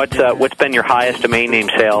what's been your highest domain name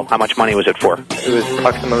sale? How much money was it for? It was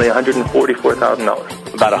approximately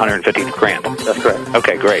 $144,000. About $150,000. That's correct.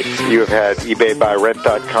 Okay, great. You have had eBay buy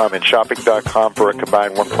rent.com and shopping.com for a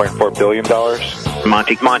combined $1.4 billion.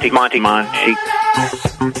 Monty.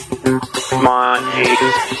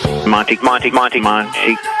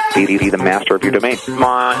 Be the master of your domain.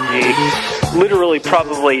 Literally,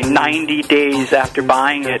 probably 90 days after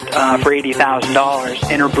buying it for $80,000,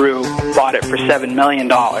 Interbrew bought it for $7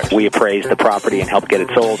 million. We appraised the property and helped get it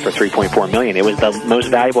sold for $3.4 million. It was the most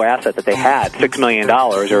valuable asset that they had. $6 million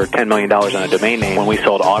or $10 million on a domain name. When we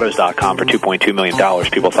sold autos.com for $2.2 million,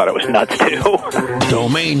 people thought it was nuts too.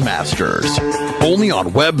 Domain Masters, only on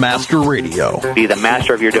Webmaster Radio. Be the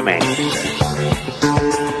master of your domain.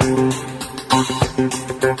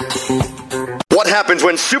 What happens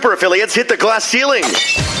when super affiliates hit the glass ceiling?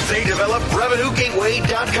 They develop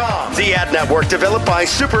RevenueGateway.com, the ad network developed by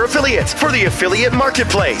super affiliates for the affiliate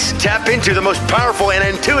marketplace. Tap into the most powerful and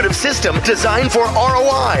intuitive system designed for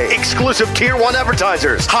ROI, exclusive Tier 1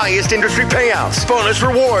 advertisers, highest industry payouts, bonus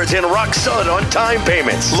rewards, and rock-solid on-time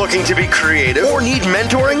payments. Looking to be creative or need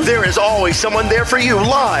mentoring? There is always someone there for you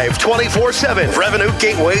live 24/7.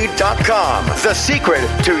 RevenueGateway.com, the secret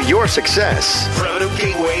to your success.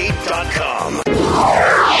 RevenueGateway.com.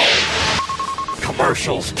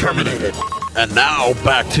 Commercials terminated. And now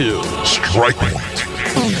back to Strike Point.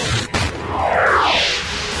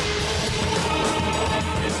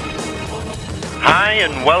 Hi,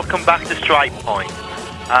 and welcome back to Strike Point.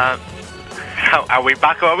 Are we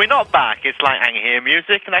back or are we not back? It's like I can hear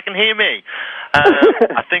music and I can hear me.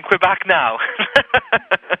 I think we're back now.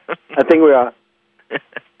 I think we are.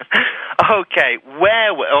 Okay,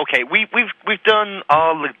 we've done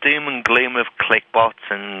all the doom and gloom of clickbots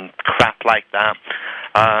and crap like that,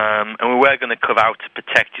 and we were going to cover how to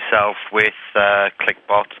protect yourself with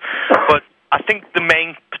clickbots, but I think the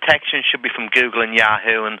main protection should be from Google and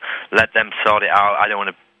Yahoo, and let them sort it out. I don't want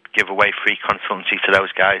to give away free consultancy to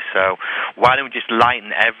those guys, so why don't we just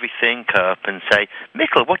lighten everything up and say,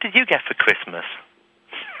 Mikkel, what did you get for Christmas?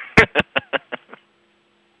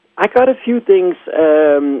 I got a few things.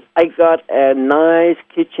 I got a nice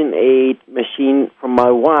KitchenAid machine from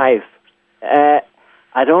my wife. I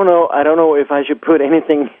don't know if I should put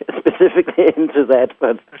anything specifically into that,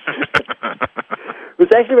 but it was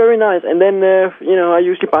actually very nice. And then, I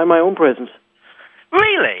usually buy my own presents.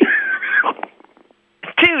 Really?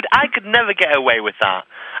 Dude, I could never get away with that.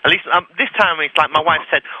 At least this time it's like my wife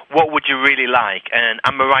said, what would you really like? And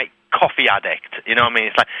I'm a right coffee addict. You know what I mean?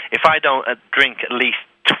 It's like if I don't drink at least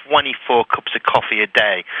 24 cups of coffee a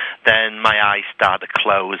day, then my eyes start to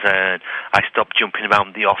close and I stop jumping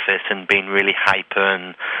around the office and being really hyper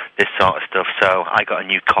and this sort of stuff. So I got a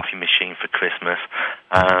new coffee machine for Christmas,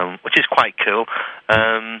 which is quite cool.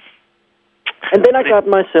 And then I got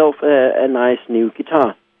myself a nice new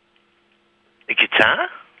guitar. A guitar?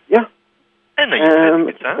 Yeah. I know you had a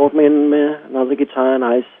guitar. Bought me another guitar, a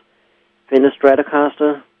nice Fender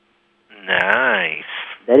Stratocaster. Nice.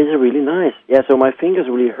 That is really nice. Yeah, so my fingers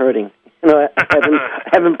are really hurting. I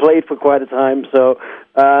haven't played for quite a time, so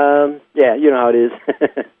yeah, you know how it is.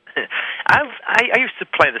 I used to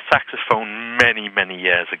play the saxophone many, many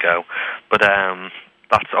years ago, but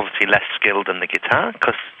that's obviously less skilled than the guitar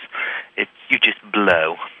because you just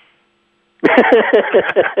blow.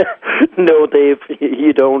 No, Dave,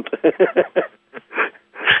 you don't.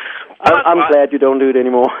 I'm glad you don't do it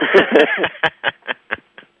anymore.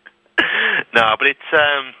 No, but it's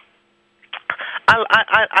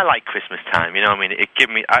I like Christmas time. You know what I mean? It gave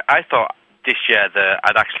me. I thought this year that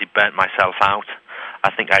I'd actually burnt myself out. I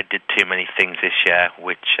think I did too many things this year,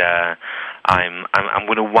 which I'm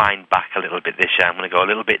going to wind back a little bit this year. I'm going to go a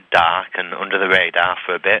little bit dark and under the radar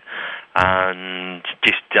for a bit, and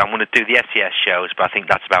I'm going to do the SES shows. But I think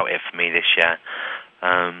that's about it for me this year.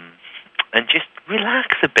 And just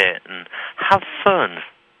relax a bit and have fun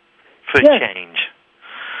for a change.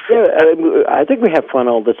 Yeah, I think we have fun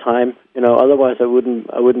all the time. Otherwise I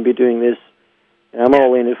wouldn't be doing this. I'm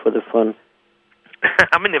all in it for the fun.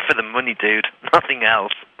 I'm in it for the money, dude. Nothing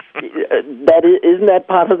else. Isn't that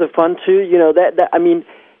part of the fun too?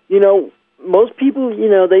 Most people,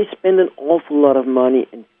 they spend an awful lot of money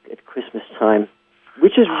at Christmas time,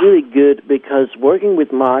 which is really good because working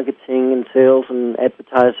with marketing and sales and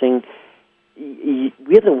advertising,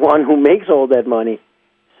 we're the one who makes all that money.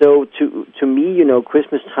 So to me,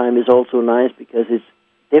 Christmas time is also nice because it's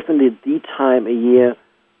definitely the time a year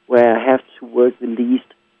where I have to work the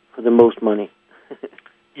least for the most money.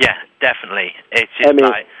 Yeah, definitely. It's just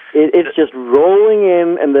it's just rolling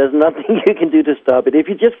in, and there's nothing you can do to stop it. If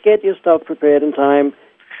you just get your stuff prepared in time,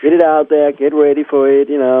 get it out there, get ready for it,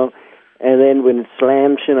 and then when it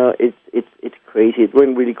slams, it's crazy. It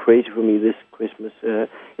went really crazy for me this Christmas,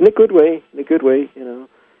 in a good way.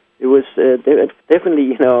 It was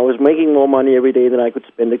definitely, I was making more money every day than I could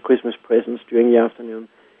spend at Christmas presents during the afternoon.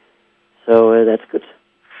 So that's good.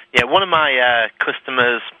 Yeah, one of my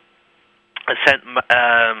customers sent.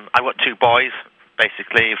 I got two boys,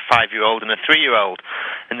 basically, a 5-year-old and a 3-year-old.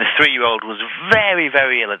 And the 3-year-old was very,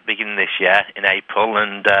 very ill at the beginning of this year in April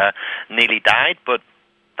and nearly died, but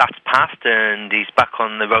that's passed and he's back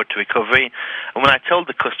on the road to recovery. And when I told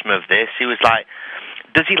the customer of this, he was like,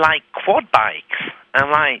 "Does he like quad bikes?" And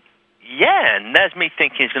I'm like, yeah, and there's me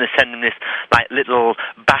thinking he's going to send him this little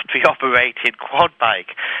battery-operated quad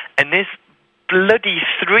bike. And this bloody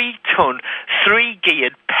 3-ton,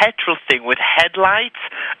 3-geared petrol thing with headlights,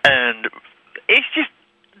 and it's just,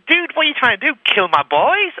 dude, what are you trying to do? Kill my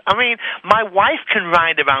boys? I mean, my wife can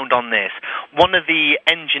ride around on this. One of the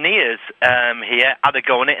engineers here had to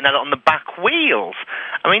go on it and had it on the back wheels.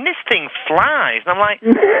 I mean, this thing flies. And I'm like,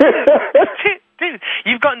 dude,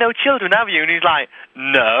 you've got no children, have you? And he's like,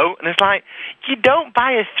 no. And it's like, you don't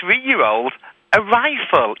buy a 3-year-old a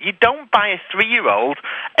rifle. You don't buy a 3-year-old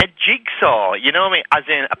a jigsaw. You know what I mean? As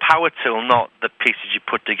in a power tool, not the pieces you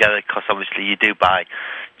put together, because obviously you do buy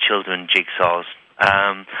children jigsaws.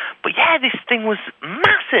 But yeah, this thing was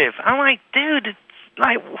massive. I'm like, dude,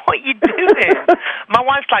 what are you doing? My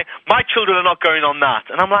wife's like, my children are not going on that.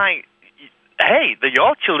 And I'm like, hey, they're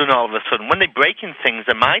your children all of a sudden. When they break in things,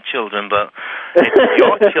 they're my children, but it's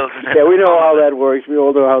your children. Yeah, we know how that works. We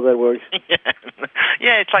all know how that works.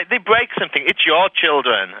 Yeah, it's like they break something. It's your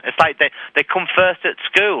children. It's like they come first at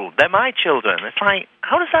school. They're my children. It's like,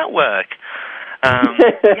 how does that work?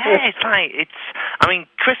 Yeah, I mean,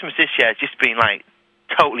 Christmas this year has just been, like,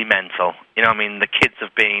 totally mental. You know what I mean? The kids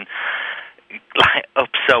have been, like, up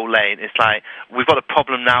so late. It's like, we've got a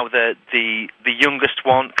problem now that the youngest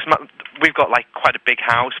one, because we've got, like, quite a big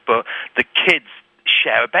house, but the kids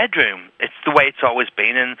share a bedroom. It's the way it's always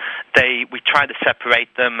been, and we tried to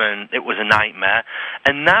separate them, and it was a nightmare.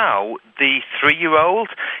 And now the 3-year-old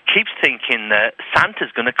keeps thinking that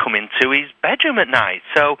Santa's going to come into his bedroom at night,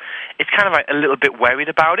 so it's kind of like a little bit worried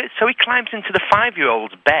about it. So he climbs into the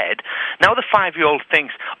 5-year-old's bed. Now the 5-year-old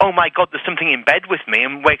thinks, oh my God, there's something in bed with me,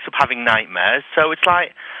 and wakes up having nightmares. So it's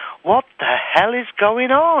like, what the hell is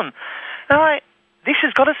going on? And I'm like, this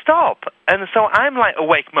has got to stop. And so I'm, like,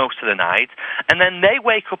 awake most of the night, and then they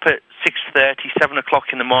wake up at 6:30, 7 o'clock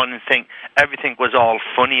in the morning and think everything was all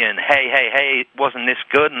funny and, hey, wasn't this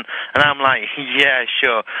good? And I'm like, yeah,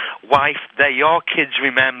 sure. Wife, they're your kids,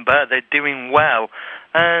 remember. They're doing well.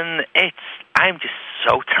 And I'm just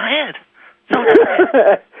so tired.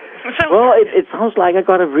 Well, it sounds like I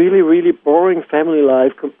got a really, really boring family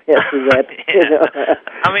life compared to that. You know?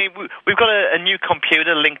 I mean, we've got a new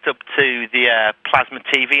computer linked up to the plasma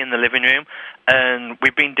TV in the living room, and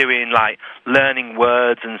we've been doing, like, learning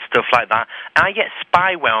words and stuff like that. And I get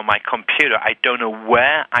spyware on my computer. I don't know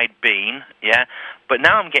where I'd been, yeah, but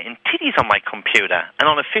now I'm getting titties on my computer. And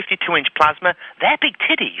on a 52-inch plasma, they're big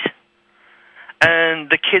titties. And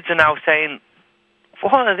the kids are now saying,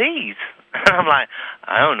 what are these? And I'm like,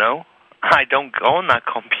 I don't know. I don't go on that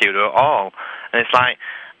computer at all. And it's like,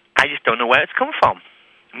 I just don't know where it's come from.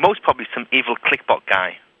 Most probably some evil clickbot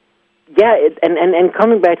guy. Yeah, and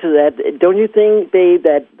coming back to that, don't you think, Dave,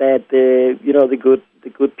 that you know, the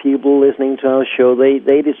good people listening to our show, they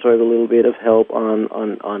deserve a little bit of help on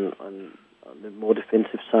the more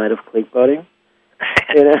defensive side of clickbotting?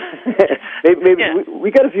 You know, maybe yeah.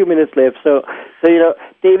 we got a few minutes left, so you know,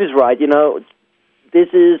 Dave is right. You know, this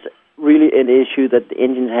is really an issue that the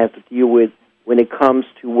engines have to deal with when it comes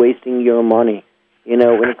to wasting your money. You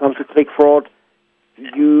know, when it comes to click fraud,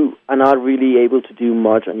 you are not really able to do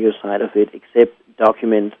much on your side of it except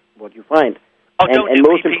document what you find. Oh, and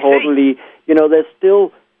most importantly, you know, there's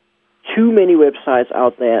still too many websites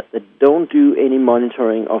out there that don't do any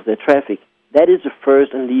monitoring of their traffic. That is the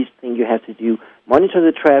first and least thing you have to do. Monitor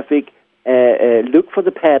the traffic, look for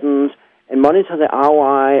the patterns, and monitor the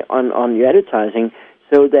ROI on your advertising,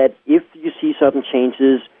 so that if you see certain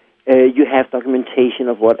changes, you have documentation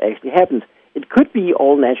of what actually happened. It could be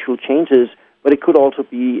all natural changes, but it could also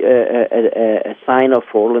be a sign of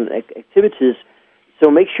fraudulent activities.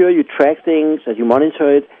 So make sure you track things, that you monitor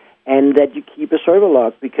it, and that you keep a server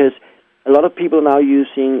log, because a lot of people are now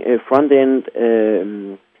using front-end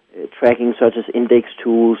tracking, such as index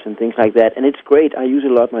tools and things like that, and it's great. I use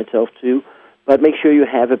it a lot myself too, but make sure you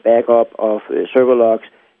have a backup of server logs,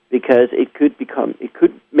 because it could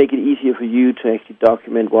make it easier for you to actually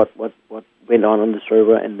document what went on the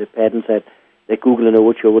server and the patterns that Google and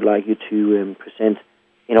Overture would like you to present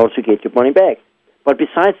in order to get your money back. But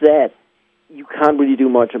besides that, you can't really do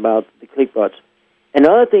much about the clickbots.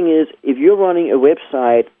 Another thing is, if you're running a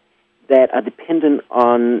website that are dependent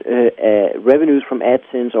on revenues from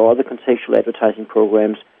AdSense or other contextual advertising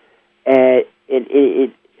programs,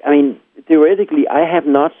 I mean, theoretically, I have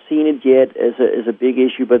not seen it yet as a big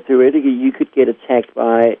issue, but theoretically, you could get attacked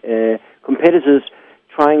by competitors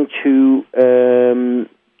trying to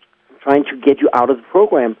get you out of the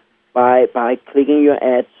program by clicking your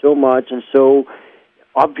ad so much and so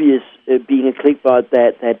obvious being a clickbot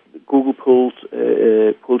that Google pulls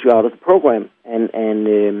you out of the program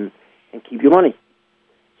and keep your money.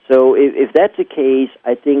 So if that's the case,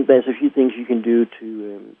 I think there's a few things you can do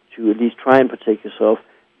to at least try and protect yourself.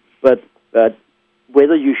 But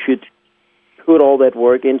whether you should put all that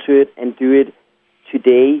work into it and do it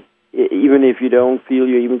today, even if you don't feel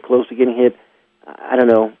you're even close to getting hit, I don't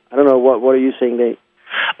know. What are you saying, Dave?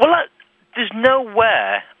 Well, there's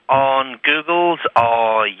nowhere on Google's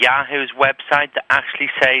or Yahoo's website that actually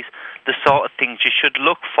says the sort of things you should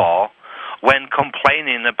look for when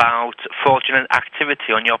complaining about fraudulent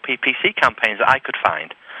activity on your PPC campaigns that I could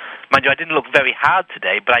find. Mind you, I didn't look very hard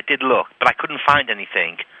today, but I did look, but I couldn't find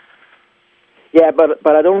anything. Yeah,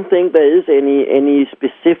 but I don't think there is any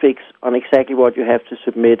specifics on exactly what you have to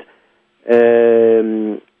submit.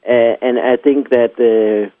 And I think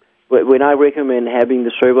that when I recommend having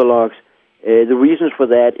the server logs, the reasons for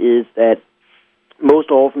that is that most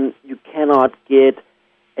often you cannot get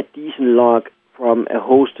a decent log from a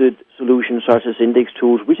hosted solution such as Index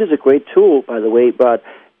Tools, which is a great tool, by the way, but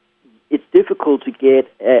it's difficult to get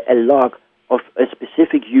a log of a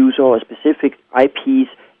specific user or a specific IP's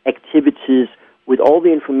activities with all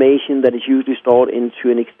the information that is usually stored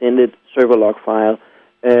into an extended server log file.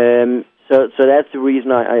 So that's the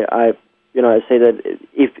reason I say that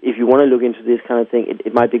if you want to look into this kind of thing,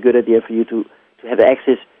 it might be a good idea for you to have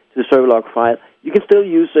access to the server log file. You can still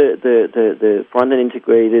use the front-end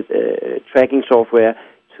integrated tracking software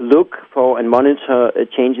to look for and monitor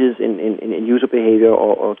changes in user behavior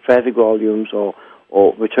or traffic volumes or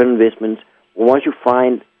return investments. Once you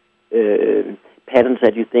find patterns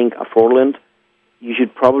that you think are fraudulent, you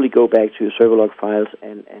should probably go back to your server log files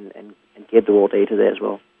and get the raw data there as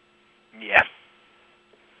well. Yeah.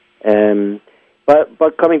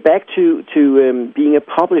 But coming back to being a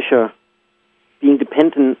publisher, being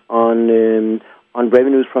dependent on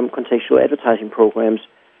revenues from contextual advertising programs,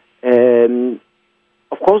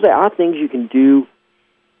 of course there are things you can do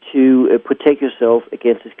to protect yourself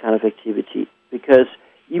against this kind of activity. Because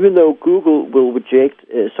even though Google will reject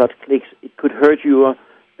such clicks, it could hurt your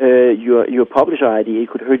publisher ID. It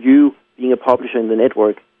could hurt you being a publisher in the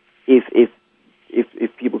network if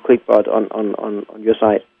people click bot on your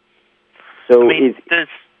site. So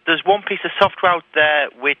there's one piece of software out there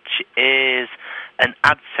which is an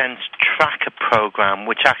AdSense tracker program,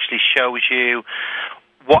 which actually shows you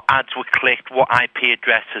what ads were clicked, what IP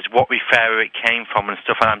addresses, what referrer it came from, and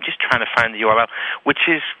stuff. And I'm just trying to find the URL, which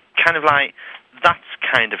is kind of like, that's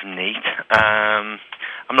kind of neat. I'm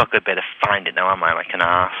not going to be able to find it now, am I? Like an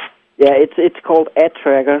arse. Yeah, it's called Ad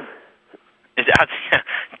Tracker. Is it?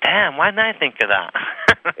 Damn, why didn't I think of that?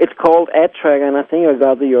 It's called Ad Tracker, and I think I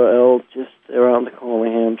got the URL just around the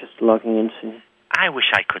corner here. I'm just logging into. I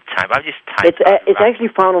wish I could type. I just typed. It's actually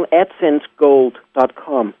found on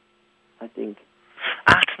AdSenseGold.com, I think.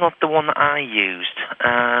 That's not the one that I used.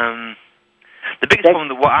 The biggest problem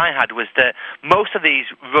that what I had was that most of these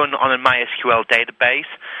run on a MySQL database,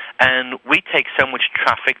 and we take so much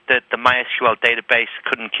traffic that the MySQL database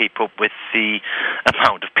couldn't keep up with the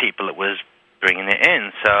amount of people that was bringing it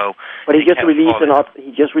in. So, but he just released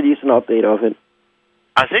an update of it.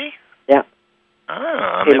 Has he? Yeah.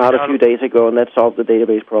 Ah, came out a few days ago, and that solved the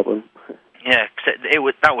database problem. Yeah, cause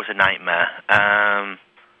that was a nightmare.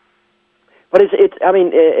 But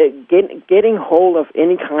getting hold of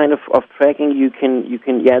any kind of tracking you can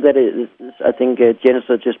that is I think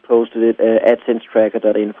Jennifer just posted it,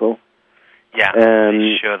 AdSenseTracker.info. Yeah, I'm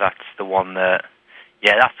pretty sure that's the one that.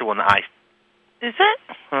 Yeah, that's the one that I. Is it?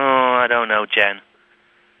 Oh, I don't know, Jen.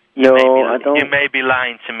 No, I don't. You may be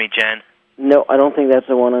lying to me, Jen. No, I don't think that's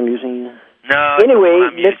the one I'm using. No. Anyway,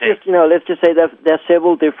 let's just say that there are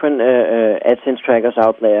several different AdSense trackers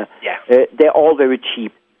out there. Yeah. They're all very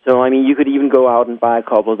cheap. So I mean, you could even go out and buy a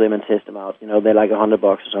couple of them and test them out. They're like $100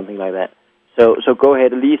 or something like that. So go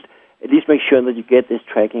ahead, at least make sure that you get this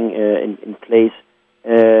tracking in place.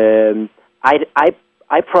 I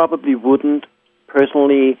probably wouldn't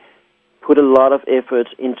personally put a lot of effort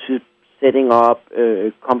into setting up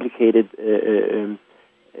complicated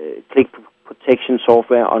click protection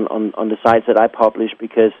software on the sites that I publish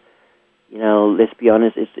because, let's be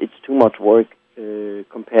honest, it's too much work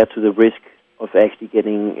compared to the risk of actually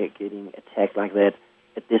getting attacked like that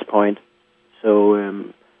at this point. So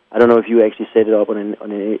I don't know if you actually set it up on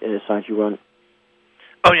a site you run.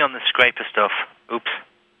 Only on the scraper stuff. Oops.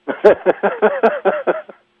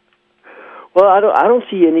 Well, I don't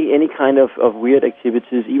see any kind of weird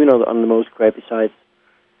activities, even on the most crappy sites.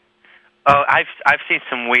 Oh, I've seen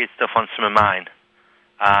some weird stuff on some of mine,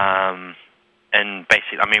 and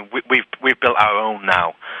basically, I mean, we've built our own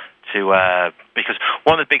now because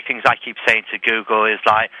one of the big things I keep saying to Google is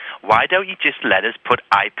like, why don't you just let us put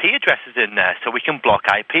IP addresses in there so we can block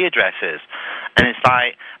IP addresses? And it's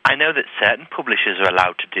like, I know that certain publishers are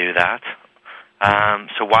allowed to do that.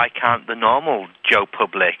 So why can't the normal Joe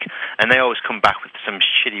Public? And they always come back with some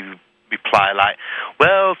shitty reply like,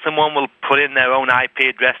 well, someone will put in their own IP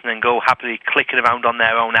address and then go happily clicking around on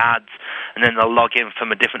their own ads, and then they'll log in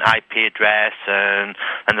from a different IP address and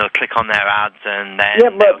they'll click on their ads and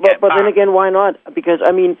then but then again, why not? Because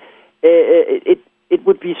I mean, it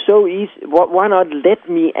would be so easy. Why not let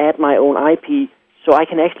me add my own IP so I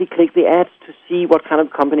can actually click the ads to see what kind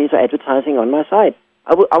of companies are advertising on my site?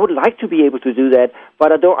 I would like to be able to do that,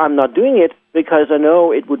 but I'm not doing it because I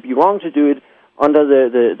know it would be wrong to do it under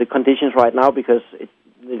the conditions right now because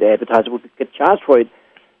the advertiser would get charged for it,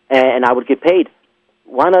 and I would get paid.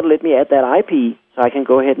 Why not let me add that IP so I can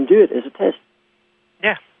go ahead and do it as a test?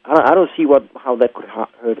 Yeah. I don't see how that could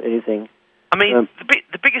hurt anything. I mean,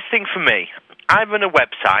 the biggest thing for me, I run a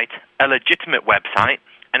website, a legitimate website,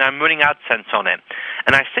 and I'm running AdSense on it,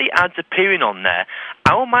 and I see ads appearing on there.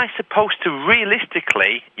 How am I supposed to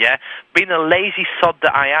realistically, being a lazy sod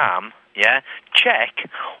that I am, yeah, check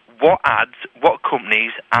what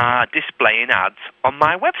companies are displaying ads on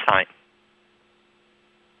my website.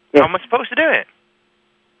 Yeah. How am I supposed to do it?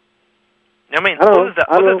 I mean, other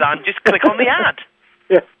than just click on the ad.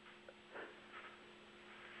 Yeah.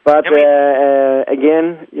 But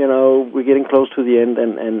again, we're getting close to the end,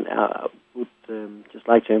 and I would just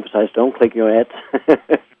like to emphasize: don't click your ads.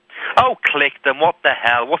 Oh, click them. What the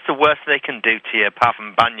hell? What's the worst they can do to you apart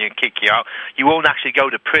from ban you and kick you out? You won't actually go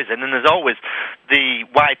to prison, and there's always the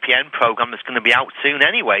YPN program that's going to be out soon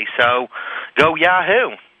anyway, so go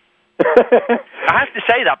Yahoo. I have to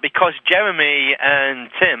say that because Jeremy and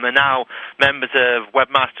Tim are now members of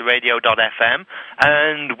webmasterradio.fm,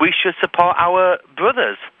 and we should support our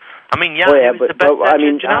brothers. I mean, Yahoo is the best search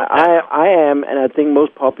engine out there. I am, and I think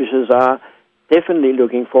most publishers are definitely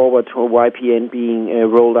looking forward to YPN being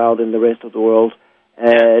rolled out in the rest of the world.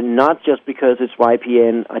 Not just because it's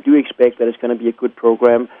YPN. I do expect that it's going to be a good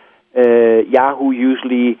program. Yahoo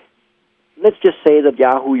usually, let's just say that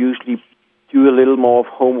Yahoo usually do a little more of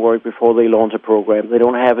homework before they launch a program. They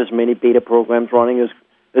don't have as many beta programs running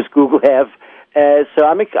as Google have. So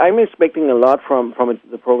I'm expecting a lot from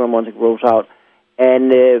the program once it rolls out.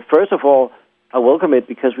 And first of all, I welcome it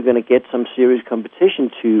because we're going to get some serious competition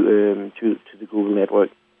to the Google network.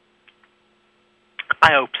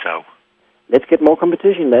 I hope so. Let's get more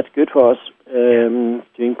competition. That's good for us,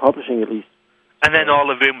 doing publishing at least. And then all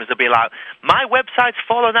the rumors will be like, my website's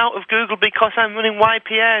fallen out of Google because I'm running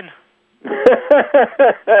YPN.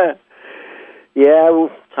 Yeah,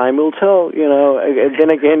 well, time will tell, And then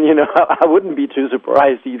again, I wouldn't be too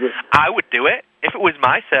surprised either. I would do it. If it was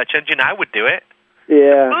my search engine, I would do it.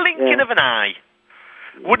 Yeah. Blinking of an eye.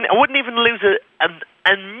 I wouldn't even lose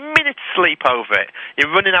a minute's sleep over it.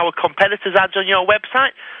 You're running our competitors' ads on your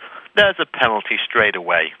website, there's a penalty straight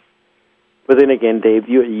away. But then again, Dave,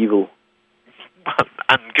 you're evil.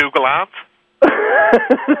 And Google aren't?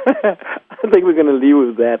 I think we're going to leave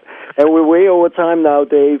with that. And we're way over time now,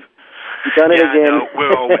 Dave. You've done it again. No, we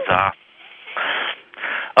always are.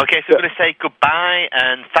 Okay, so we're going to say goodbye,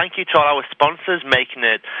 and thank you to all our sponsors making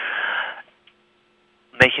the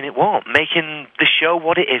show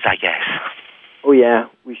what it is, I guess. Oh yeah,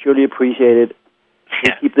 we surely appreciate it.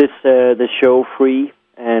 Yeah. We keep this show free,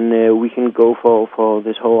 and we can go for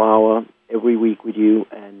this whole hour every week with you.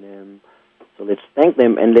 And so let's thank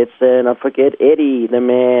them, and let's not forget Eddie, the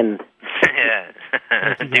man. Yeah,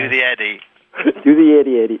 do the Eddie. Do the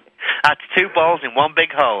Eddie. That's two balls in one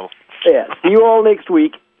big hole. Yeah. See you all next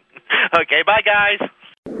week. Okay, bye guys.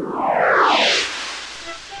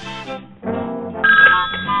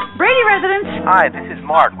 Brady residents. Hi, this is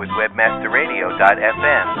Mark with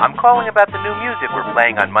WebmasterRadio.fm. I'm calling about the new music we're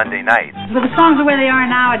playing on Monday nights. With the songs the way they are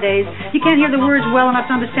nowadays, you can't hear the words well enough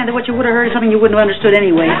to understand that what you would have heard is something you wouldn't have understood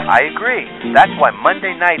anyway. I agree. That's why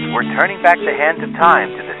Monday nights we're turning back the hands of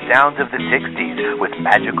time to the sounds of the 60s with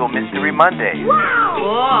Magical Mystery Mondays. Wow!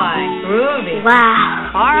 Boy, groovy.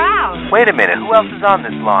 Wow. Far out. Wait a minute, who else is on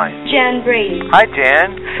this line? Jan Brady. Hi,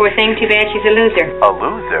 Jan. Poor thing, too bad she's a loser. A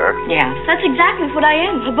loser? Yeah. That's exactly what I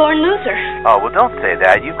am, a born loser. Oh, well, don't say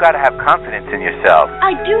that. You've got to have confidence in yourself.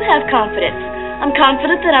 I do have confidence. I'm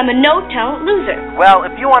confident that I'm a no-talent loser. Well,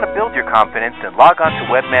 if you want to build your confidence, then log on to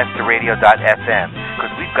webmasterradio.fm,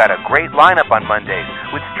 because we've got a great lineup on Mondays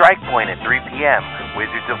with Strike Point at 3 p.m.,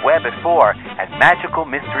 Wizards of Web at 4, and Magical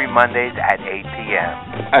Mystery Mondays at 8 p.m.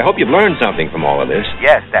 I hope you've learned something from all of this.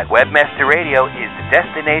 Yes, that Webmaster Radio is the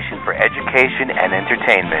destination for education and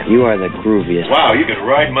entertainment. You are the grooviest. Wow, you can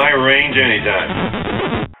ride my range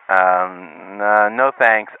anytime. No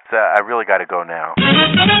thanks. I really got to go now.